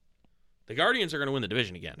 The Guardians are going to win the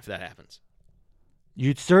division again if that happens.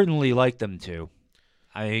 You'd certainly like them to.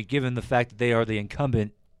 I mean, given the fact that they are the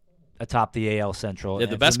incumbent, atop the AL Central. They're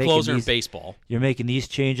And the if best you're making closer in these- baseball. You're making these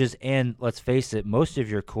changes, and let's face it, most of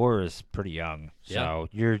your core is pretty young. Yeah. So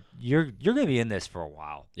you're going to be in this for a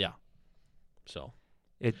while. Yeah. So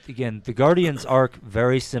Again, the Guardians' arc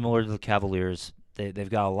very similar to the Cavaliers. They've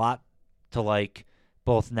got a lot to like,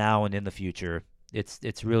 both now and in the future.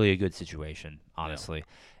 It's really a good situation, honestly.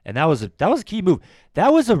 And that was a key move.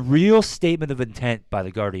 That was a real statement of intent by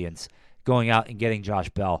the Guardians going out and getting Josh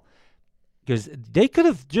Bell, because they could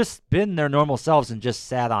have just been their normal selves and just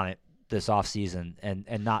sat on it this offseason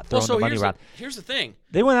and not thrown the money around. Here's the thing.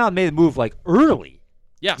 They went out and made a move like early.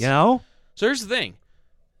 Yes. You know? So here's the thing.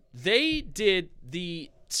 They did the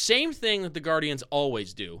same thing that the Guardians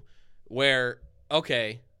always do, where,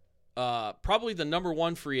 okay, probably the number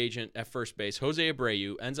one free agent at first base, Jose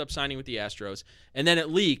Abreu, ends up signing with the Astros, and then it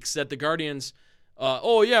leaks that the Guardians,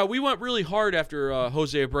 we went really hard after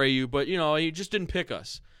Jose Abreu, but, he just didn't pick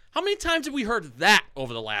us. How many times have we heard that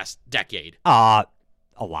over the last decade? A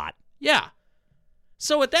lot. Yeah.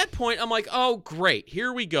 So at that point, I'm like, oh, great,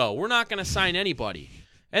 here we go. We're not going to sign anybody.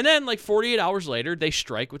 And then, 48 hours later, they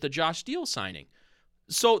strike with the Josh Steele signing.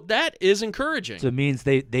 So that is encouraging. So it means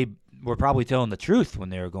they were probably telling the truth when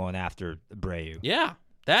they were going after Abreu. Yeah,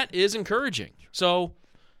 that is encouraging. So,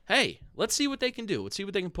 hey, let's see what they can do. Let's see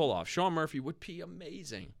what they can pull off. Sean Murphy would be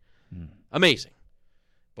amazing. Amazing.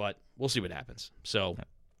 But we'll see what happens. So,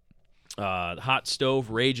 the hot stove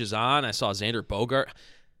rages on. I saw Xander Bogart.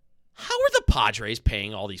 How are the Padres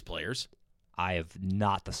paying all these players? I have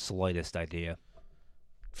not the slightest idea.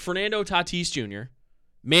 Fernando Tatis Jr.,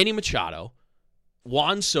 Manny Machado,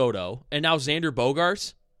 Juan Soto, and now Xander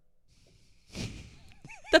Bogaerts.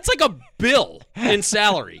 That's like a bill in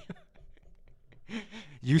salary.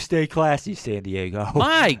 You stay classy, San Diego.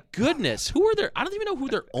 My goodness. Who are their? I don't even know who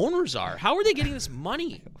their owners are. How are they getting this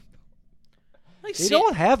money? They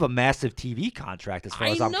don't have a massive TV contract as far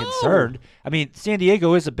as I'm know. concerned. I mean, San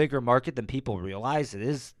Diego is a bigger market than people realize. It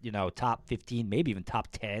is, top 15, maybe even top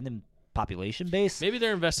 10 in population base. Maybe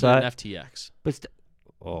they're investing in FTX. But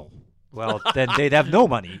then they'd have no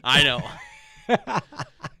money. I know.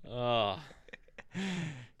 Oh,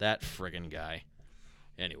 that friggin' guy.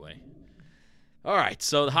 Anyway. All right,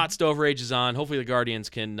 so the hot stove rage is on. Hopefully the Guardians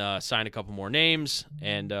can sign a couple more names,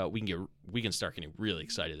 and we can start getting really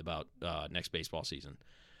excited about next baseball season.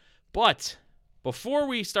 But before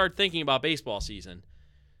we start thinking about baseball season,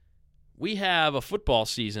 we have a football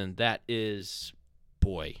season that is,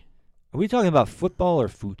 boy. Are we talking about football or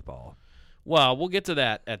football? Well, we'll get to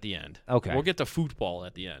that at the end. Okay. We'll get to football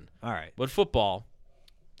at the end. All right. But football.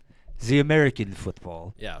 The American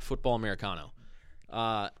football. Yeah, football Americano.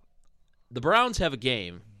 The Browns have a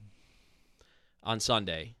game on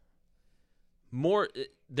Sunday.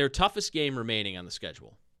 Their toughest game remaining on the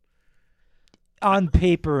schedule. On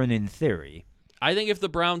paper and in theory. I think if the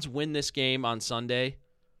Browns win this game on Sunday,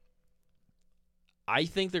 I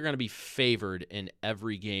think they're going to be favored in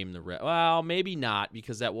every game. Well, maybe not,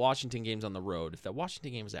 because that Washington game's on the road. If that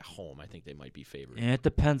Washington game is at home, I think they might be favored. And it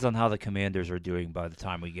depends on how the Commanders are doing by the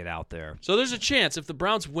time we get out there. So there's a chance if the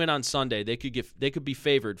Browns win on Sunday, they could be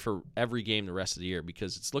favored for every game the rest of the year,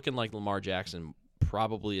 because it's looking like Lamar Jackson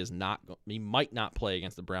probably he might not play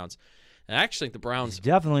against the Browns. And I actually think the Browns... He's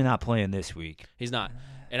definitely not playing this week. He's not.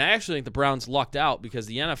 And I actually think the Browns lucked out because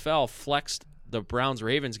the NFL flexed the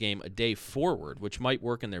Browns-Ravens game a day forward, which might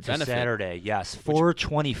work in their benefit. Saturday, yes.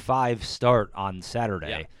 4:25 start on Saturday.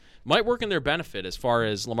 Yeah. Might work in their benefit as far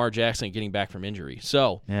as Lamar Jackson getting back from injury.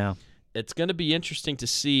 So yeah, it's going to be interesting to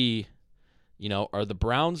see, are the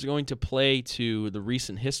Browns going to play to the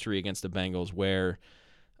recent history against the Bengals where,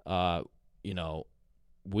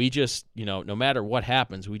 we just, no matter what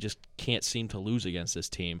happens, we just can't seem to lose against this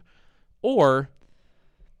team? Or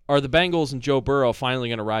are the Bengals and Joe Burrow finally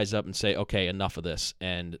going to rise up and say, okay, enough of this,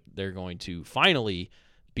 and they're going to finally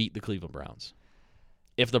beat the Cleveland Browns?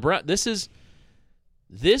 If this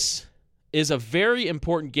is a very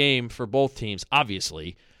important game for both teams,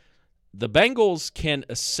 obviously. The Bengals can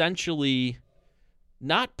essentially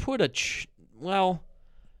not put it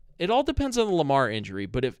all depends on the Lamar injury,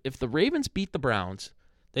 but if the Ravens beat the Browns,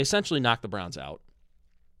 they essentially knock the Browns out.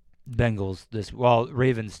 Bengals,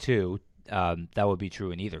 Ravens too. That would be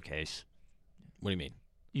true in either case. What do you mean?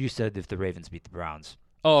 You said if the Ravens beat the Browns.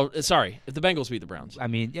 Oh, sorry. If the Bengals beat the Browns. I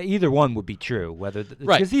mean, either one would be true. Right.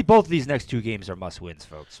 Because both of these next two games are must-wins,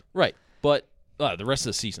 folks. Right. But the rest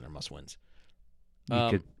of the season are must-wins.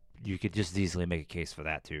 You could just easily make a case for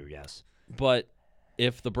that too, yes. But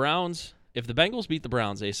if the Bengals beat the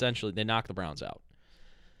Browns, they knock the Browns out.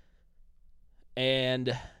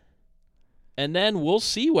 And then we'll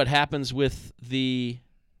see what happens with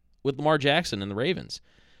Lamar Jackson and the Ravens.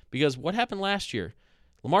 Because what happened last year?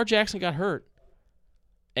 Lamar Jackson got hurt,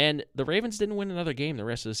 and the Ravens didn't win another game the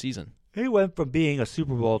rest of the season. He went from being a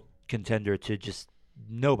Super Bowl contender to just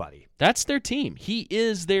nobody. That's their team. He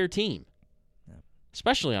is their team,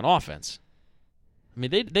 especially on offense. I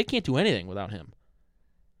mean, they can't do anything without him.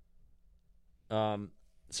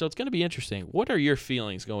 So it's going to be interesting. What are your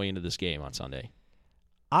feelings going into this game on Sunday?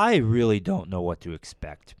 I really don't know what to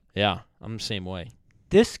expect. Yeah, I'm the same way.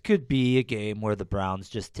 This could be a game where the Browns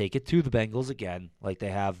just take it to the Bengals again, like they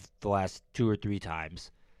have the last 2 or 3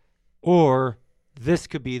 times. Or this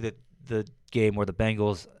could be the game where the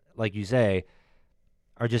Bengals, like you say,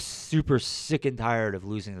 are just super sick and tired of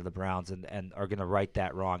losing to the Browns and are going to right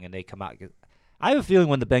that wrong, and they come out. I have a feeling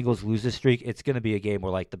when the Bengals lose this streak, it's going to be a game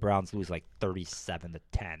where like the Browns lose like 37-10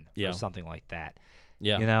 or something like that.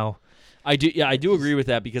 Yeah. You know? I do agree with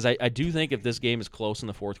that because I do think if this game is close in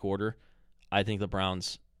the fourth quarter, I think the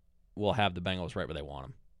Browns will have the Bengals right where they want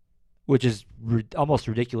them. Which is almost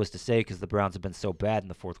ridiculous to say because the Browns have been so bad in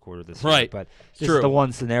the fourth quarter this year. Right. But this is the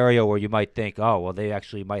one scenario where you might think, oh, well, they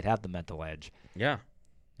actually might have the mental edge. Yeah.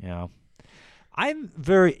 You know? I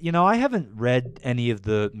haven't read any of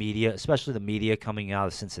the media, especially the media coming out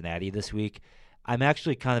of Cincinnati this week. I'm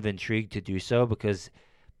actually kind of intrigued to do so because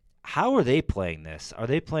how are they playing this? Are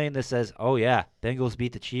they playing this as, oh, yeah, Bengals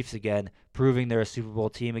beat the Chiefs again, proving they're a Super Bowl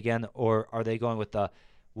team again? Or are they going with the,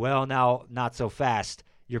 well, now, not so fast.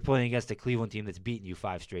 You're playing against a Cleveland team that's beaten you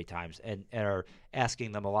 5 straight times and are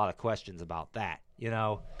asking them a lot of questions about that. You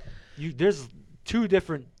know, there's 2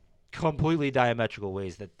 different completely diametrical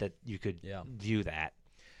ways that you could view that.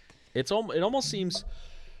 It almost seems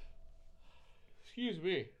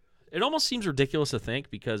it almost seems ridiculous to think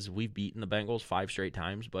because we've beaten the Bengals 5 straight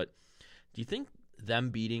times, but do you think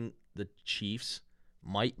them beating the Chiefs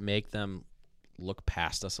might make them look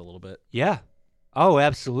past us a little bit? Yeah. Oh,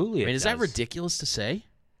 absolutely. I mean, is that ridiculous to say?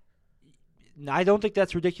 I don't think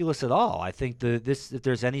that's ridiculous at all. I think if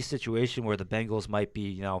there's any situation where the Bengals might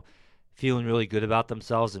be, feeling really good about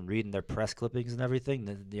themselves and reading their press clippings and everything,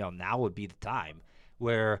 then now would be the time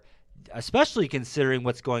where, especially considering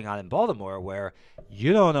what's going on in Baltimore, where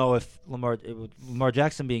you don't know if Lamar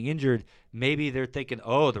Jackson being injured, maybe they're thinking,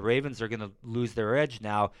 oh, the Ravens are going to lose their edge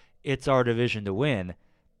now. It's our division to win.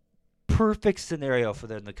 Perfect scenario for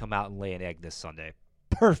them to come out and lay an egg this Sunday.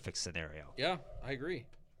 Perfect scenario. Yeah, I agree.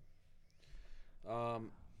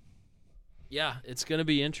 Yeah, it's going to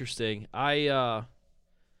be interesting. Deshaun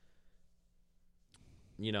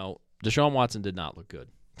Watson did not look good,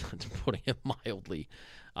 putting it mildly,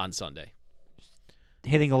 on Sunday.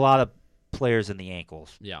 Hitting a lot of players in the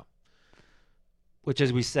ankles. Yeah. Which,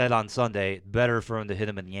 as we said on Sunday, better for him to hit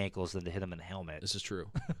him in the ankles than to hit him in the helmet. This is true.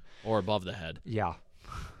 Or above the head. Yeah.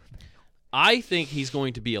 I think he's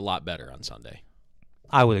going to be a lot better on Sunday.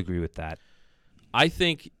 I would agree with that. I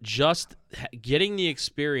think just getting the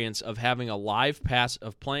experience of having a live pass,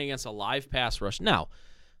 of playing against a live pass rush. Now,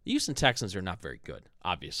 the Houston Texans are not very good,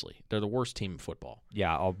 obviously. They're the worst team in football.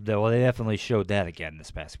 Yeah, well, they definitely showed that again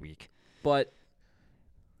this past week. But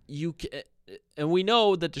and we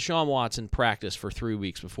know that Deshaun Watson practiced for 3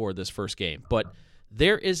 weeks before this first game, but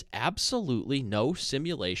there is absolutely no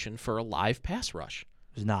simulation for a live pass rush.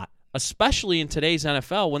 There's not. Especially in today's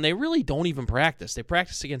NFL when they really don't even practice. They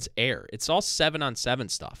practice against air. It's all 7-on-7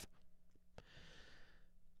 stuff.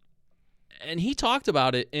 And he talked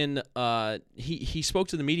about it in he spoke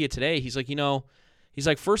to the media today. He's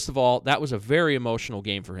like, first of all, that was a very emotional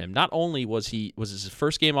game for him. Not only was his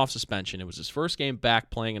first game off suspension, it was his first game back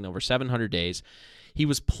playing in over 700 days. He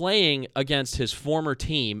was playing against his former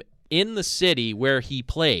team in the city where he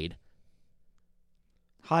played.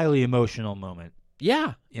 Highly emotional moment.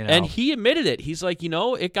 Yeah, and he admitted it. He's like,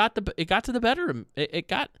 it got the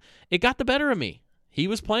better of me. He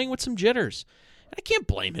was playing with some jitters. I can't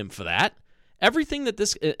blame him for that. Everything that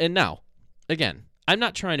this and now, again, I'm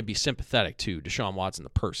not trying to be sympathetic to Deshaun Watson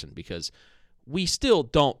the person because we still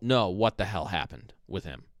don't know what the hell happened with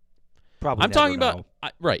him. Probably. I'm talking about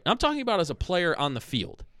right. I'm talking about as a player on the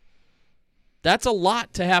field. That's a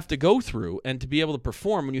lot to have to go through and to be able to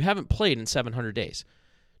perform when you haven't played in 700 days.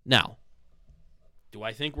 Now, do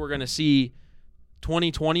I think we're going to see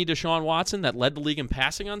 2020 Deshaun Watson that led the league in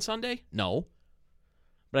passing on Sunday? No.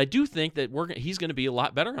 But I do think that he's going to be a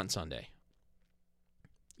lot better on Sunday.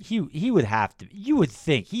 He would have to. You would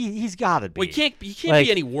think he's got to be. Well, he can't be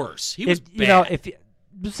any worse. He was bad. For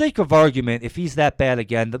the sake of argument, if he's that bad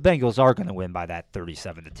again, the Bengals are going to win by that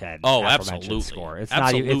 37-10. Oh, absolutely. Score. It's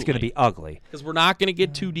absolutely. It's going to be ugly because we're not going to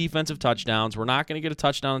get 2 defensive touchdowns. We're not going to get a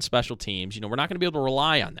touchdown on special teams. We're not going to be able to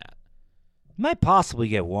rely on that. You might possibly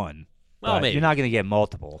get 1. Well, maybe you're not going to get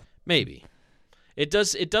multiple. Maybe. It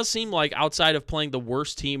does seem like outside of playing the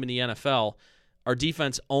worst team in the NFL, our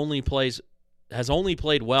defense has only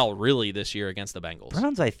played well really this year against the Bengals.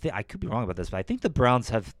 Browns, I could be wrong about this, but I think the Browns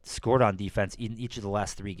have scored on defense in each of the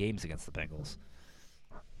last 3 games against the Bengals.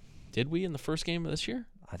 Did we in the first game of this year?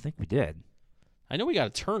 I think we did. I know we got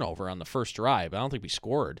a turnover on the first drive, but I don't think we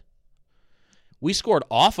scored. We scored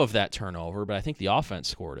off of that turnover, but I think the offense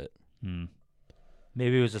scored it.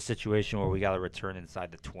 Maybe it was a situation where we got a return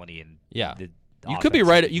inside the 20 and Yeah. the You could be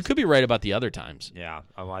right. You could be right about the other times. Yeah.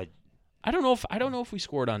 I don't know if we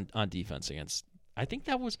scored on defense against. I think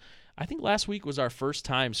last week was our first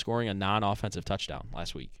time scoring a non-offensive touchdown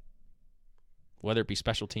last week. Whether it be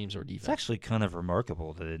special teams or defense. It's actually kind of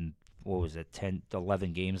remarkable that in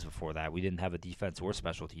 11 games before that, we didn't have a defense or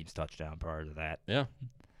special teams touchdown prior to that. Yeah.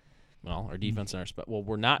 Well, our defense and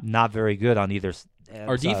we're not very good on either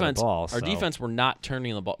our side defense. of the ball. Our defense, we're not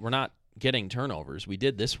turning the ball. We're not getting turnovers. We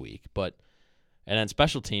did this week, and then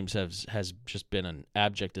special teams has just been an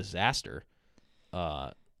abject disaster.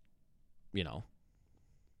 All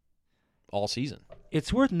season.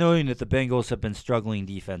 It's worth noting that the Bengals have been struggling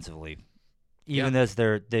defensively, even as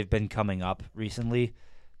they've been coming up recently.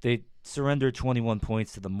 They surrendered 21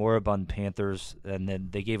 points to the moribund Panthers, and then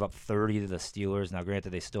they gave up 30 to the Steelers. Now, granted,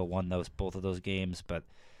 they still won both of those games, but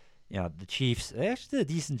the Chiefs, they actually did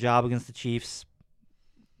a decent job against the Chiefs.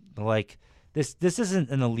 Like this isn't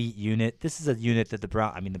an elite unit. This is a unit that the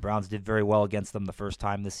Browns did very well against them the first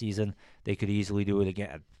time this season. They could easily do it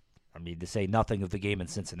again. I mean, to say nothing of the game in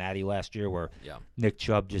Cincinnati last year where Nick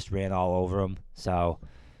Chubb just ran all over them. So,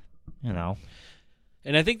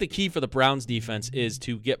 And I think the key for the Browns defense is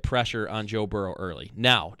to get pressure on Joe Burrow early.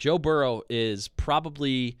 Now, Joe Burrow is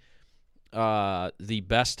probably the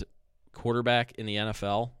best quarterback in the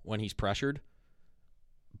NFL when he's pressured.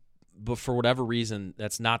 But for whatever reason,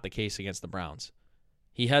 that's not the case against the Browns.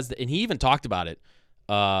 He even talked about it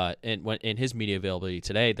in his media availability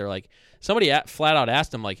today. They're like, somebody flat out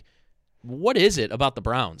asked him, like, what is it about the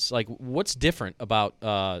Browns? Like, what's different about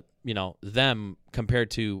them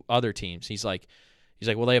compared to other teams? He's like,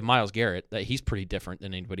 well, they have Myles Garrett. He's pretty different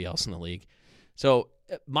than anybody else in the league. So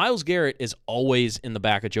Myles Garrett is always in the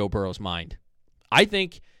back of Joe Burrow's mind. I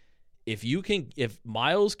think if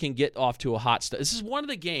Myles can get off to a hot start, this is one of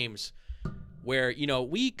the games where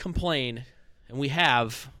we complain, and we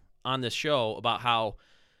have on this show about how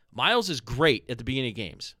Myles is great at the beginning of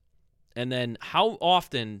games, and then how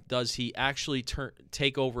often does he actually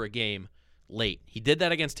take over a game late? He did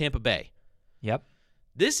that against Tampa Bay. Yep.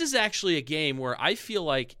 This is actually a game where I feel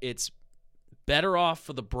like it's better off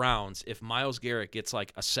for the Browns if Myles Garrett gets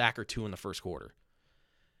like a sack or 2 in the first quarter.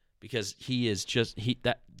 Because he is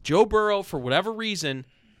Joe Burrow, for whatever reason,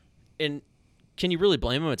 and can you really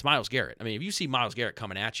blame him? It's Myles Garrett. I mean, if you see Myles Garrett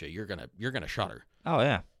coming at you, you're gonna shudder. Oh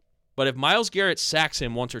yeah. But if Myles Garrett sacks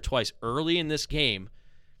him once or twice early in this game,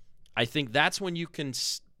 I think that's when you can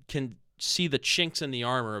see the chinks in the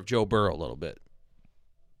armor of Joe Burrow a little bit.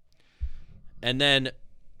 And then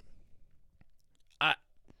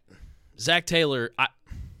Zach Taylor,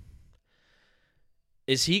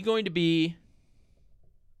 is he going to be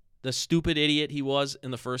the stupid idiot he was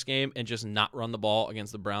in the first game and just not run the ball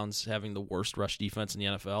against the Browns having the worst rush defense in the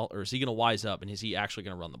NFL? Or is he going to wise up, and is he actually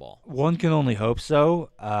going to run the ball? One can only hope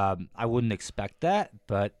so. I wouldn't expect that,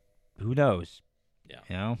 but who knows?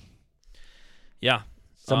 Yeah. Yeah.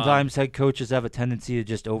 Sometimes head coaches have a tendency to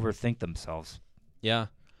just overthink themselves. Yeah.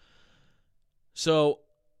 So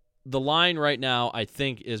the line right now, I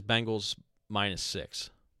think, is Bengals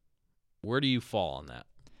 -6. Where do you fall on that?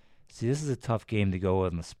 See, this is a tough game to go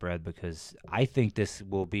on the spread because I think this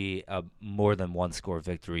will be a more than one score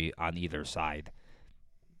victory on either side.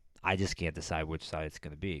 I just can't decide which side it's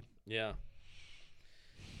going to be. Yeah.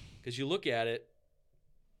 Because you look at it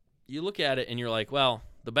and you're like, well,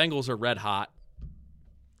 the Bengals are red hot.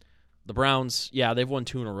 The Browns, yeah, they've won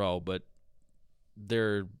 2 in a row, but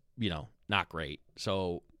they're, not great.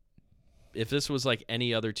 So if this was like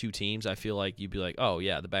any other 2 teams, I feel like you'd be like, oh,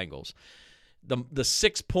 yeah, the Bengals. The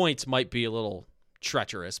 6 points might be a little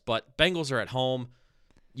treacherous, but Bengals are at home.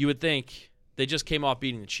 You would think they just came off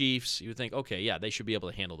beating the Chiefs. You would think, okay, yeah, they should be able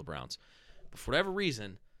to handle the Browns. But for whatever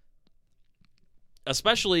reason,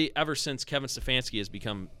 especially ever since Kevin Stefanski has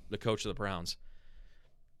become the coach of the Browns,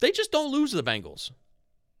 they just don't lose to the Bengals.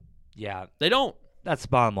 Yeah. They don't. That's the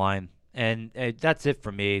bottom line. And that's it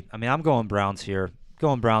for me. I mean, I'm going Browns here.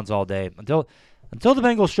 Going Browns all day. Until the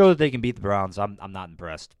Bengals show that they can beat the Browns, I'm not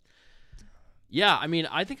impressed. Yeah, I mean,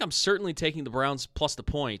 I think I'm certainly taking the Browns plus the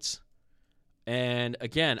points. And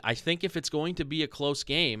again, I think if it's going to be a close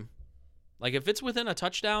game, like if it's within a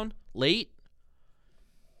touchdown late,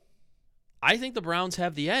 I think the Browns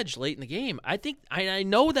have the edge late in the game. I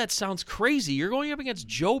know that sounds crazy. You're going up against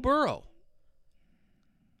Joe Burrow.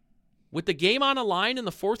 with the game on the line in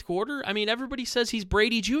the fourth quarter, I mean, everybody says he's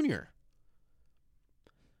Brady Jr.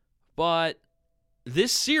 But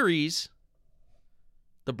this series,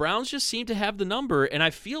 the Browns just seem to have the number, and I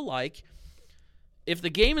feel like if the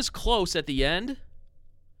game is close at the end,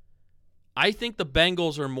 I think the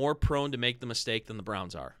Bengals are more prone to make the mistake than the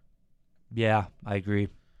Browns are. Yeah, I agree.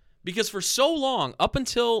 Because for so long, up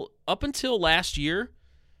until last year,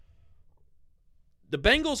 the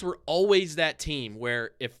Bengals were always that team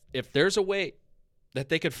where if there's a way that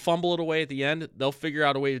they could fumble it away at the end, they'll figure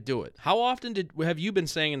out a way to do it. How often have you been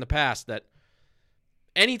saying in the past that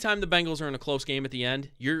anytime the Bengals are in a close game at the end,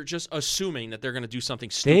 you're just assuming that they're going to do something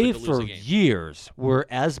stupid They, to lose for the game? years, were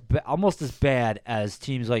almost as bad as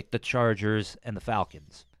teams like the Chargers and the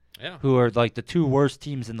Falcons, Yeah. who are like the two worst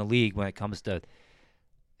teams in the league when it comes to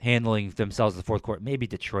handling themselves in the fourth quarter. Maybe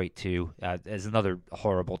Detroit, too, is another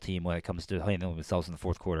horrible team when it comes to handling themselves in the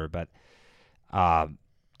fourth quarter. But,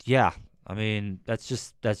 yeah, I mean, that's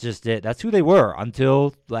just it. That's who they were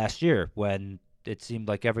until last year when it seemed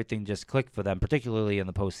like everything just clicked for them, particularly in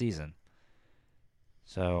the postseason.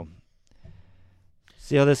 So,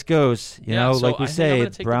 see how this goes. You know, so like we I think I'm say, gonna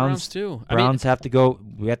take the Browns too. I mean, Browns have to go.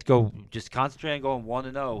 We have to go. Just concentrate on going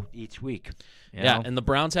 1-0 each week. You yeah, know? and the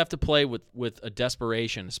Browns have to play with a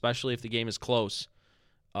desperation, especially if the game is close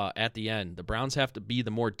at the end. The Browns have to be the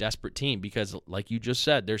more desperate team because, like you just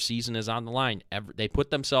said, their season is on the line. They put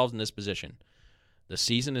themselves in this position. The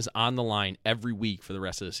season is on the line every week for the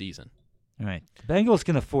rest of the season. All right. The Bengals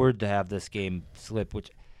can afford to have this game slip, which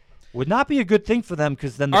would not be a good thing for them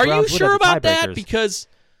because then the Are Browns you would sure have the about that? tiebreakers. Because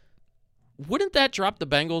wouldn't that drop the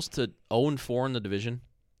Bengals to 0-4 in the division?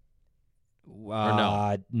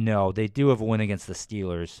 no? No, they do have a win against the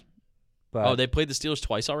Steelers. But They played the Steelers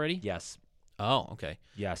twice already? yes. Oh, okay.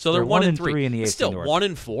 Yes. So they're 1-3 in the But AFC still, North.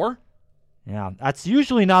 1-4? Yeah, that's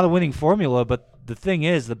usually not a winning formula, but the thing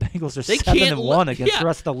is, the Bengals are They 7-1 against the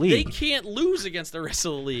rest of the They league. can't lose against the rest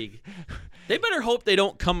of the league. They better hope they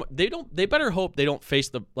don't come. They better hope they don't face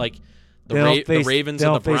the Ravens They and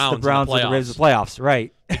don't the face Browns the Browns in or the the Ravens in playoffs the playoffs,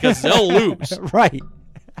 right? because they'll lose. right.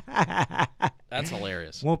 That's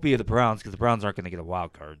hilarious. Won't be the Browns because the Browns aren't going to get a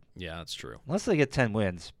wild card Yeah, that's true. unless they get 10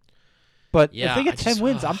 wins. But Yeah, if they get 10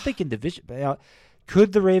 wins, I'm thinking division.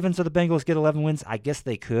 Could the Ravens or the Bengals get 11 wins? I guess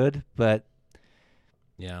they could, but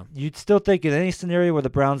Yeah, you'd still think in any scenario where the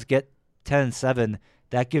Browns get 10-7,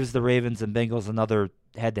 that gives the Ravens and Bengals another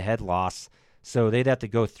head-to-head loss. So they'd have to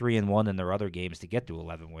go 3-1 in their other games to get to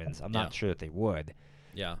 11 wins. I'm not sure that they would.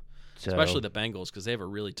 yeah. So, Especially the Bengals because they have a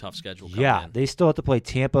really tough schedule coming yeah, in. they still have to play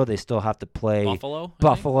Tampa. They still have to play Buffalo. I think?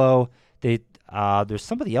 Buffalo. They there's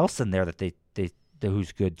somebody else in there that they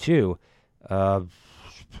who's good too.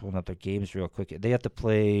 Pulling up their games real quick. They have to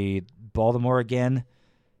play Baltimore again.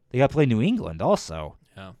 They got to play New England also.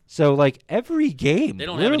 Yeah. So like every game, They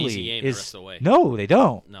don't have an literally easy game the is, rest of the way. No, they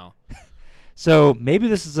don't. No. So maybe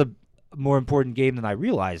this is a more important game than I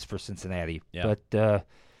realized for Cincinnati. Yeah. But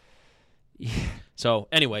So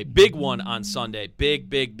anyway, big one on Sunday.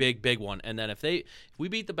 Big one. And then if we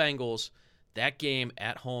beat the Bengals, that game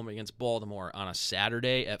at home against Baltimore on a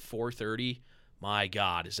Saturday at 4:30, my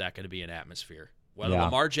God, is that going to be an atmosphere? Whether Yeah.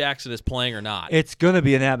 Lamar Jackson is playing or not. it's going to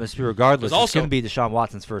be an atmosphere regardless. Because It's going to be Deshaun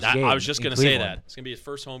Watson's first game. I was just in going to say Cleveland. that. It's going to be his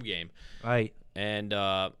first home game. Right. And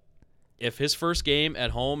if his first game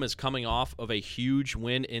at home is coming off of a huge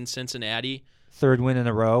win in Cincinnati, Third win in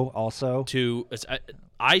a row also.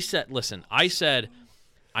 I said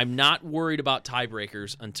I'm not worried about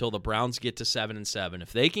tiebreakers until the Browns get to 7-7.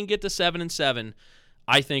 If they can get to 7-7,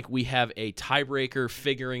 I think we have a tiebreaker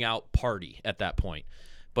figuring out party at that point.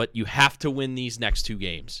 But you have to win these next two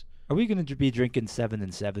games. Are we going to be drinking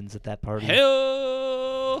 7-7s at that party?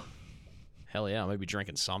 Hell yeah, I might be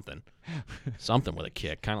drinking something. Something with a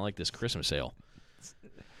kick, kind of like this Christmas ale.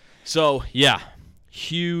 So, yeah,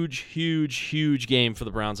 huge game for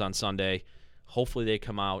the Browns on Sunday. Hopefully they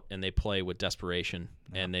come out and they play with desperation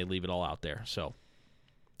and they leave it all out there. So,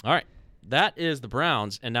 all right, that is the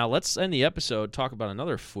Browns. And now let's end the episode, talk about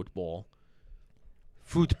another football.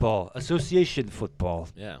 Football. Association football.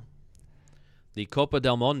 Yeah. The Copa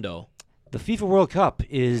del Mundo. The FIFA World Cup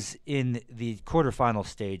is in the quarterfinal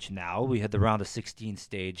stage now. We had the round of 16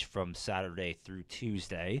 stage from Saturday through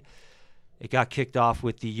Tuesday. It got kicked off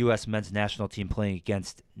with the U.S. men's national team playing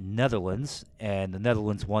against Netherlands, and the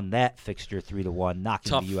Netherlands won that fixture 3-1,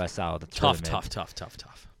 knocking the U.S. out of the tournament.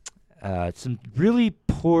 Tough. Some really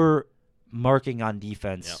poor marking on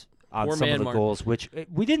defense on Poor some of man the goals, which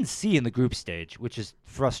we didn't see in the group stage, which is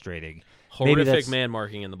frustrating. Horrific that's- man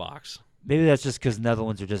marking in the box. Maybe that's just because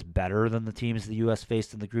Netherlands are just better than the teams the U.S.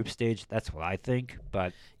 faced in the group stage. That's what I think.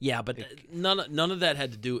 But Yeah, but none of that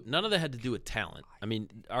had to do with talent. I mean,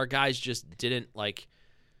 our guys just didn't like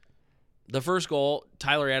the first goal.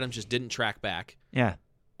 Tyler Adams just didn't track back. yeah,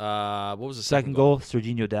 What was the second goal,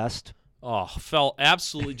 Serginho Dest. Oh, fell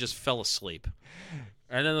asleep.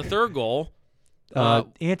 And then the third goal,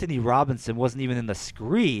 Anthony Robinson wasn't even in the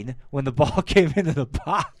screen when the ball came into the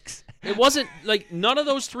box. it wasn't like none of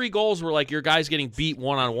those 3 goals were like your guys getting beat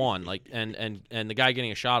 1-on-1, like and the guy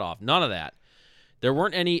getting a shot off. None of that. There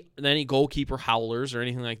weren't any goalkeeper howlers or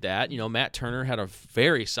anything like that. You know, Matt Turner had a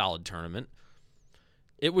very solid tournament.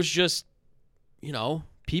 It was just, you know,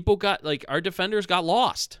 people got like our defenders got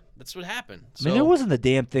lost. That's what happened. I mean, there wasn't a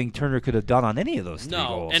damn thing Turner could have done on any of those 3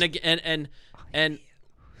 goals. and again, and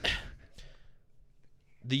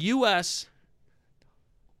the U.S.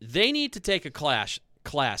 they need to take a class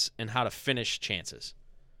in how to finish chances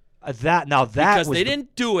because they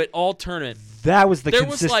didn't do it all tournament. That was the There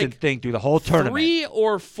was, consistent like, thing through the whole tournament. 3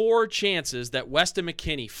 or 4 chances that Weston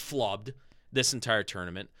McKennie flubbed this entire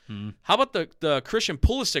tournament. How about the Christian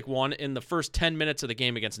Pulisic one in the first 10 minutes of the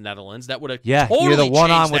game against the Netherlands? That would have totally he had a one-on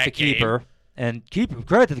changed with that the game. keeper. And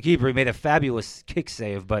credit to the keeper, he made a fabulous kick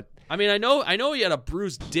save. But I mean, I know he had a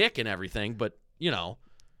bruised dick and everything, but you know,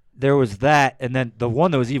 there was that, and then the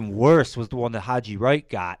one that was even worse was the one that Haji Wright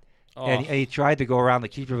got. Oh. And he tried to go around the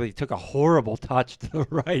keeper, but he took a horrible touch to the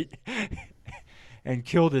right and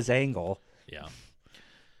killed his angle. Yeah.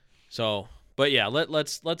 So, but yeah,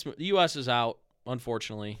 let's the U.S. is out,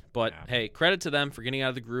 unfortunately. But hey, credit to them for getting out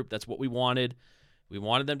of the group. That's what we wanted. We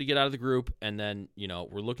wanted them to get out of the group, and then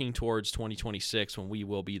we're looking towards 2026 when we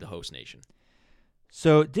will be the host nation.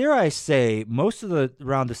 So, dare I say, most of the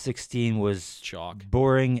round of 16 was Chalk.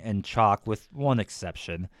 boring and chalk, with one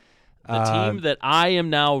exception. The team that I am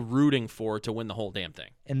now rooting for to win the whole damn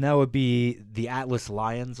thing. And that would be the Atlas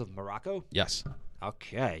Lions of Morocco? Yes.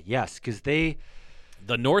 Okay, yes, because they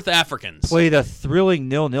The North Africans. played a thrilling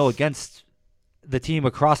 0-0 against the team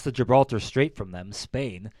across the Gibraltar Strait from them,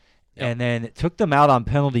 Spain, Yep. and then it took them out on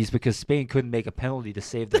penalties because Spain couldn't make a penalty to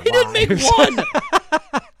save their They didn't make lives. one.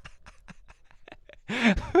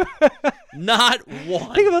 Not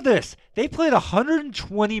one. Think about this. They played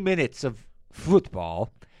 120 minutes of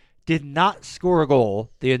football, did not score a goal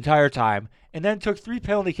the entire time, and then took 3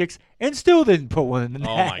 penalty kicks and still didn't put one in the net.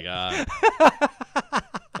 Oh my god.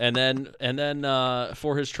 and then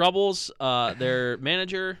for his troubles, their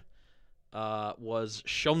manager was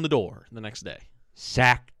shown the door the next day.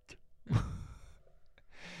 Sacked.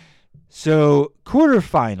 So,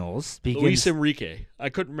 quarterfinals begins. Luis Enrique. I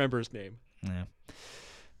couldn't remember his name. Yeah.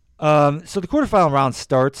 So the quarterfinal round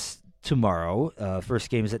starts tomorrow. First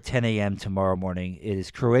game is at 10 a.m. tomorrow morning. It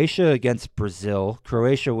is Croatia against Brazil.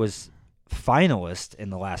 Croatia was finalist in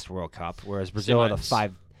the last World Cup, whereas Brazil had a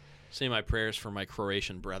Say my prayers for my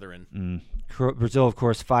Croatian brethren. Brazil, of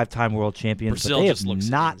course, 5-time world champions. Brazil but they just have looks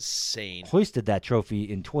not insane. hoisted that trophy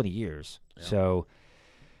in 20 years. Yeah. So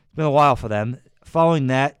it's been a while for them. Following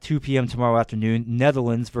that, 2 p.m. tomorrow afternoon,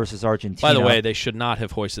 Netherlands versus Argentina. By the way, they should not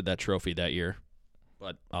have hoisted that trophy that year,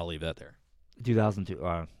 but I'll leave that there. 2002.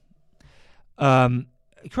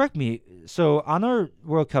 Correct me. So on our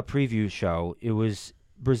World Cup preview show, it was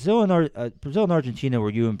Brazil and Argentina were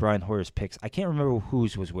you and Brian Hoyer's picks. I can't remember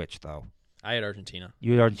whose was which though. I had Argentina.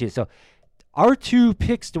 You had Argentina. So our 2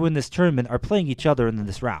 picks to win this tournament are playing each other in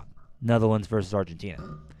this round. Netherlands versus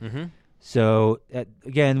Argentina. Mm-hmm. So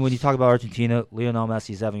again, when you talk about Argentina, Lionel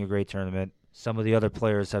Messi's having a great tournament. Some of the other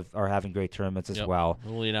players are having great tournaments as well.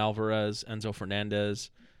 Julian Alvarez, Enzo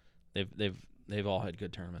Fernandez, they've all had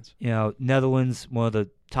good tournaments. You know, Netherlands, one of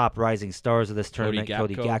the top rising stars of this tournament,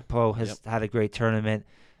 Cody Gakpo has had a great tournament.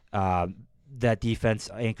 That defense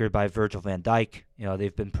anchored by Virgil van Dijk, you know,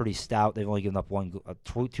 they've been pretty stout. They've only given up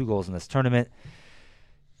 2 goals in this tournament.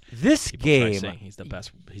 This People try game, saying he's the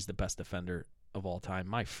best defender of all time.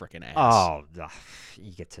 My freaking ass. oh,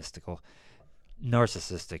 egotistical,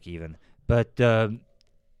 narcissistic even. But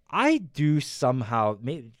I do somehow,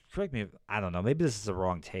 correct me, I don't know, maybe this is a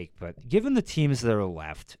wrong take, but given the teams that are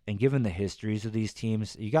left and given the histories of these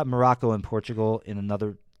teams, you got Morocco and Portugal in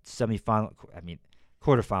another quarterfinal,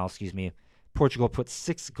 Portugal put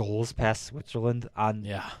 6 goals past Switzerland on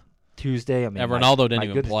Tuesday. And Ronaldo didn't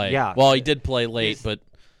even play. Yeah. Well, he did play late, but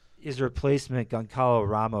his replacement, Goncalo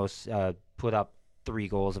Ramos, put up 3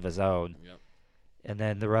 goals of his own. Yep. And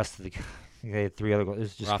then the rest of they had 3 other goals. It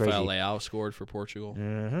was just Rafael crazy. Leao scored for Portugal.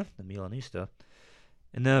 The Milanista.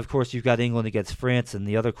 And then, of course, you've got England against France in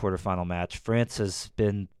the other quarterfinal match. France has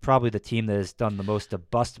been probably the team that has done the most to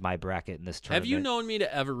bust my bracket in this tournament. Have you known me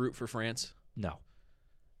to ever root for France? No.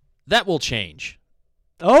 That will change.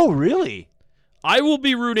 Oh, really? I will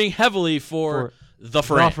be rooting heavily for the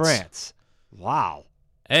France. France. Wow.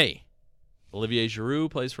 Hey, Olivier Giroud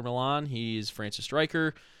plays for Milan. He's France's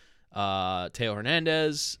striker. Teo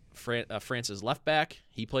Hernandez, France's left back.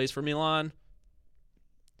 He plays for Milan.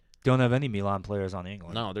 Don't have any Milan players on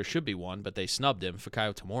England. No, there should be one, but they snubbed him.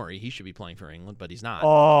 Fikayo Tomori, he should be playing for England, but he's not.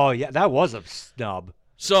 Oh, yeah, that was a snub.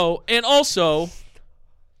 So, and also,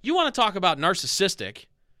 you want to talk about narcissistic.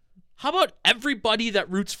 How about everybody that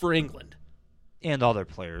roots for England? And other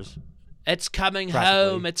players. It's coming Practically.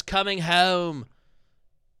 home. It's coming home.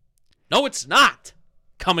 No, it's not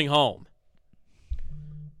coming home.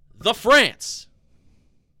 The France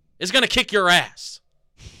is going to kick your ass.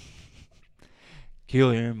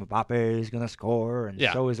 Kylian Mbappe is going to score, and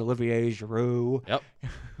Yeah. so is Olivier Giroud. Yep.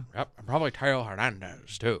 And probably Teo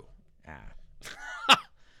Hernandez, too. Yeah.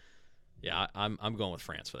 Yeah, I'm going with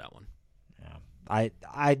France for that one. I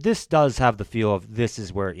this does have the feel of this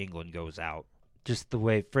is where England goes out. Just the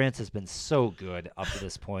way France has been so good up to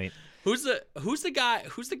this point. Who's the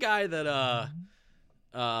guy that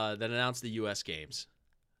that announced the U.S. games?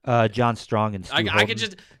 John Strong and Stu I Holden. could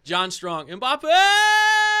just John Strong, Mbappe.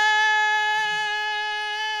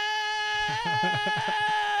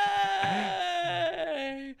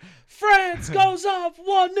 France goes up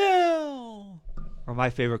 1-0. Or my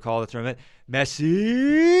favorite call of the tournament, Messi.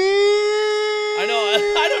 I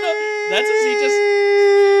don't know. That's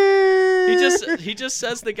just he just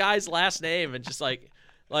says the guy's last name and just like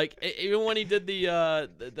even when he did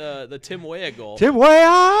the Tim Weah goal. Tim Weah.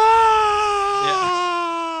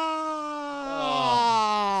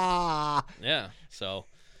 Yeah. So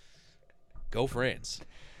go France.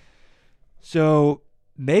 So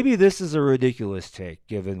maybe this is a ridiculous take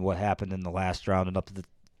given what happened in the last round and up to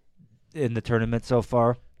in the tournament so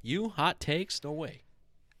far. You hot takes? No way.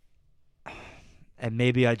 And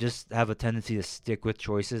maybe I just have a tendency to stick with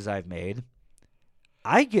choices I've made.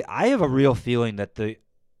 I have a real feeling that the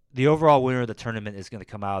overall winner of the tournament is going to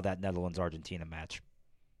come out of that Netherlands-Argentina match.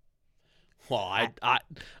 Well,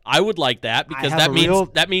 I would like that because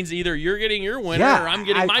that means either you're getting your winner or I'm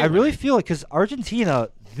getting my winner. I really feel it because Argentina,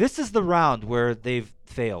 this is the round where they've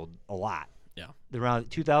failed a lot. Yeah. The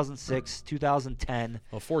round 2006, 2010.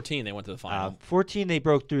 Well, 14 they went to the final. 14 they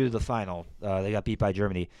broke through to the final. They got beat by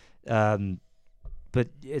Germany. But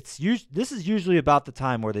this is usually about the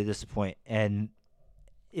time where they disappoint. And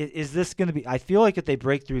is this going to be? I feel like if they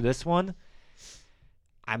break through this one,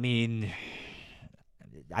 I mean,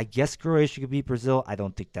 I guess Croatia could beat Brazil. I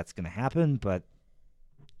don't think that's going to happen, but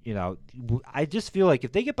I just feel like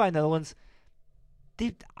if they get by Netherlands,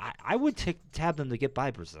 I would tab them to get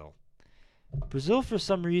by Brazil. Brazil, for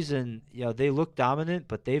some reason, they look dominant,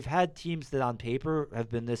 but they've had teams that on paper have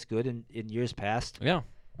been this good in years past. Yeah.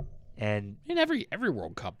 And in every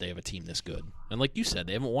World Cup, they have a team this good. And like you said,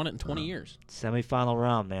 they haven't won it in 20 years. Semifinal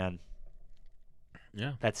round, man.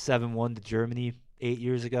 Yeah. That 7-1 to Germany 8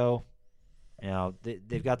 years ago.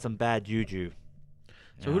 They've got some bad juju.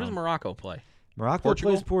 So who does Morocco play? Morocco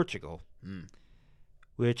plays Portugal, Hmm.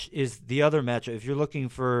 which is the other matchup. If you're looking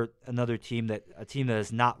for another team that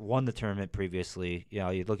has not won the tournament previously,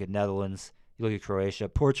 you look at Netherlands, you look at Croatia.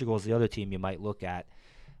 Portugal is the other team you might look at.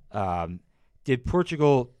 Did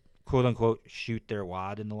Portugal, quote unquote, shoot their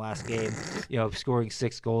wad in the last game? Scoring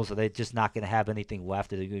 6 goals. Are they just not going to have anything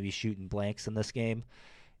left? Are they going to be shooting blanks in this game?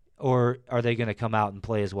 Or are they going to come out and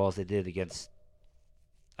play as well as they did against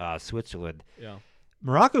Switzerland? Yeah.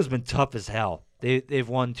 Morocco's been tough as hell. They've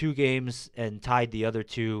won 2 games and tied the other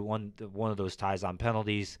 2. One of those ties on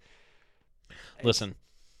penalties. Listen,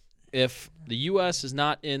 if the U.S. is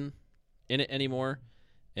not in it anymore,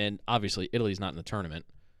 and obviously Italy's not in the tournament,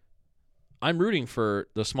 I'm rooting for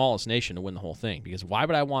the smallest nation to win the whole thing because why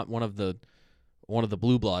would I want one of the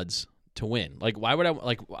blue bloods to win? Like why would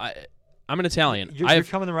I'm an Italian. You're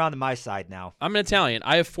coming around to my side now. I'm an Italian.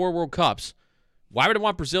 I have 4 World Cups. Why would I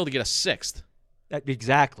want Brazil to get a 6th?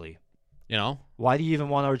 Exactly. Why do you even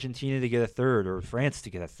want Argentina to get a 3rd or France to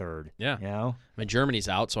get a 3rd? Yeah. I mean, Germany's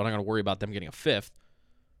out, so I'm not going to worry about them getting a 5th.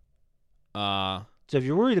 So if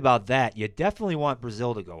you're worried about that, you definitely want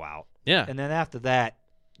Brazil to go out. Yeah. And then after that,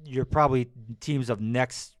 you're probably teams of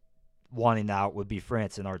next wanting out would be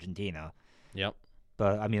France and Argentina. Yep.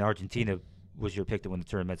 But I mean, Argentina was your pick to win the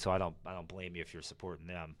tournament, so I don't blame you if you're supporting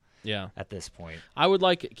them. Yeah. At this point, I would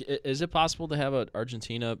like. Is it possible to have an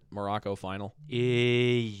Argentina-Morocco final?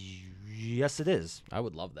 Yes, it is. I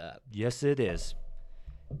would love that. Yes, it is.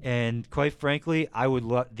 And quite frankly, I would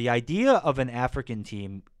love the idea of an African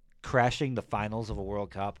team crashing the finals of a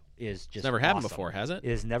World Cup is just It's never happened awesome. before, has it?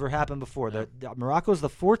 It has never happened before. Morocco's the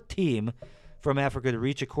 4th team from Africa to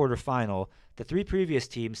reach a quarterfinal. The 3 previous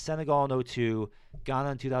teams, Senegal in 2002,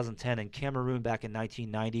 Ghana in 2010, and Cameroon back in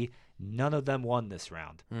 1990, none of them won this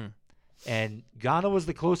round. And Ghana was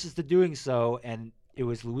the closest to doing so, and it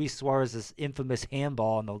was Luis Suarez's infamous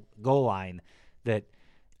handball on the goal line that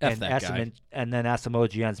F that guy. And then Asamoah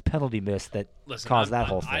Gyan's penalty miss that caused that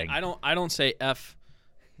whole thing. I don't say F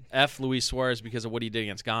Luis Suarez because of what he did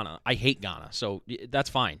against Ghana. I hate Ghana, so that's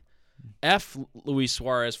fine. F Luis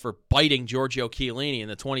Suarez for biting Giorgio Chiellini in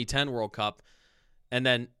the 2010 World Cup, and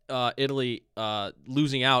then Italy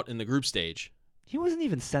losing out in the group stage. He wasn't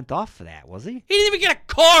even sent off for that, was he? He didn't even get a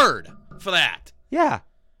card for that. Yeah.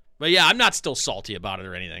 But yeah, I'm not still salty about it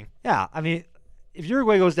or anything. Yeah, I mean, if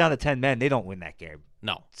Uruguay goes down to 10 men, they don't win that game.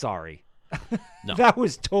 No. Sorry. No. That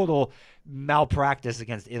was total malpractice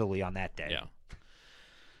against Italy on that day. Yeah.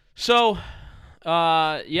 So,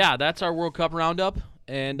 that's our World Cup roundup,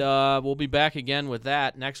 and we'll be back again with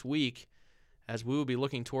that next week as we will be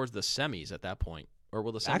looking towards the semis at that point. Or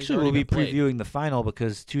will the semis Actually, already we'll be been played? previewing the final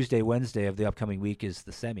because Tuesday, Wednesday of the upcoming week is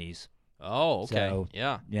the semis. Oh, okay. So,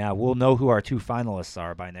 yeah. Yeah, we'll know who our 2 finalists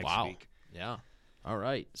are by next Wow. week. Yeah. All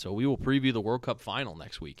right. So we will preview the World Cup final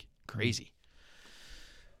next week. Crazy.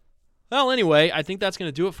 Well, anyway, I think that's going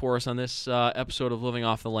to do it for us on this episode of Living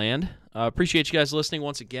Off the Land. Appreciate you guys listening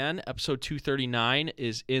once again. Episode 239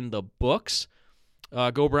 is in the books.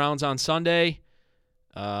 Go Browns on Sunday.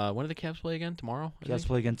 When do the Cavs play again? Tomorrow? I Cavs think?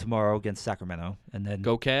 play again tomorrow against Sacramento, and then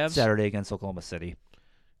Go Cavs. Saturday against Oklahoma City.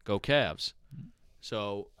 Go Cavs.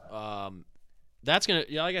 So that's going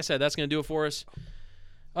to, like I said, that's going to do it for us.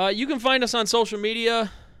 You can find us on social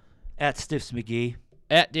media. At Stiffs McGee.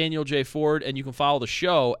 At Daniel J. Ford, and you can follow the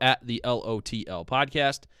show at the LOTL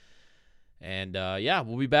Podcast. And,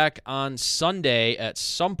 we'll be back on Sunday at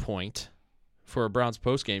some point for a Browns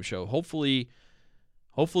postgame show. Hopefully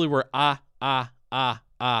we're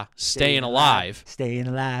staying alive. Staying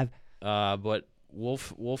alive. But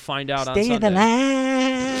we'll find out on Staying Sunday.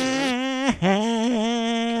 alive.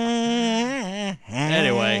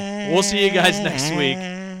 Anyway, we'll see you guys next week.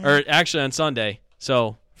 Or actually on Sunday.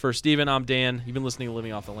 So for Steven, I'm Dan. You've been listening to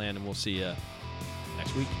Living Off the Land, and we'll see you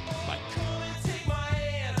next week. Bye.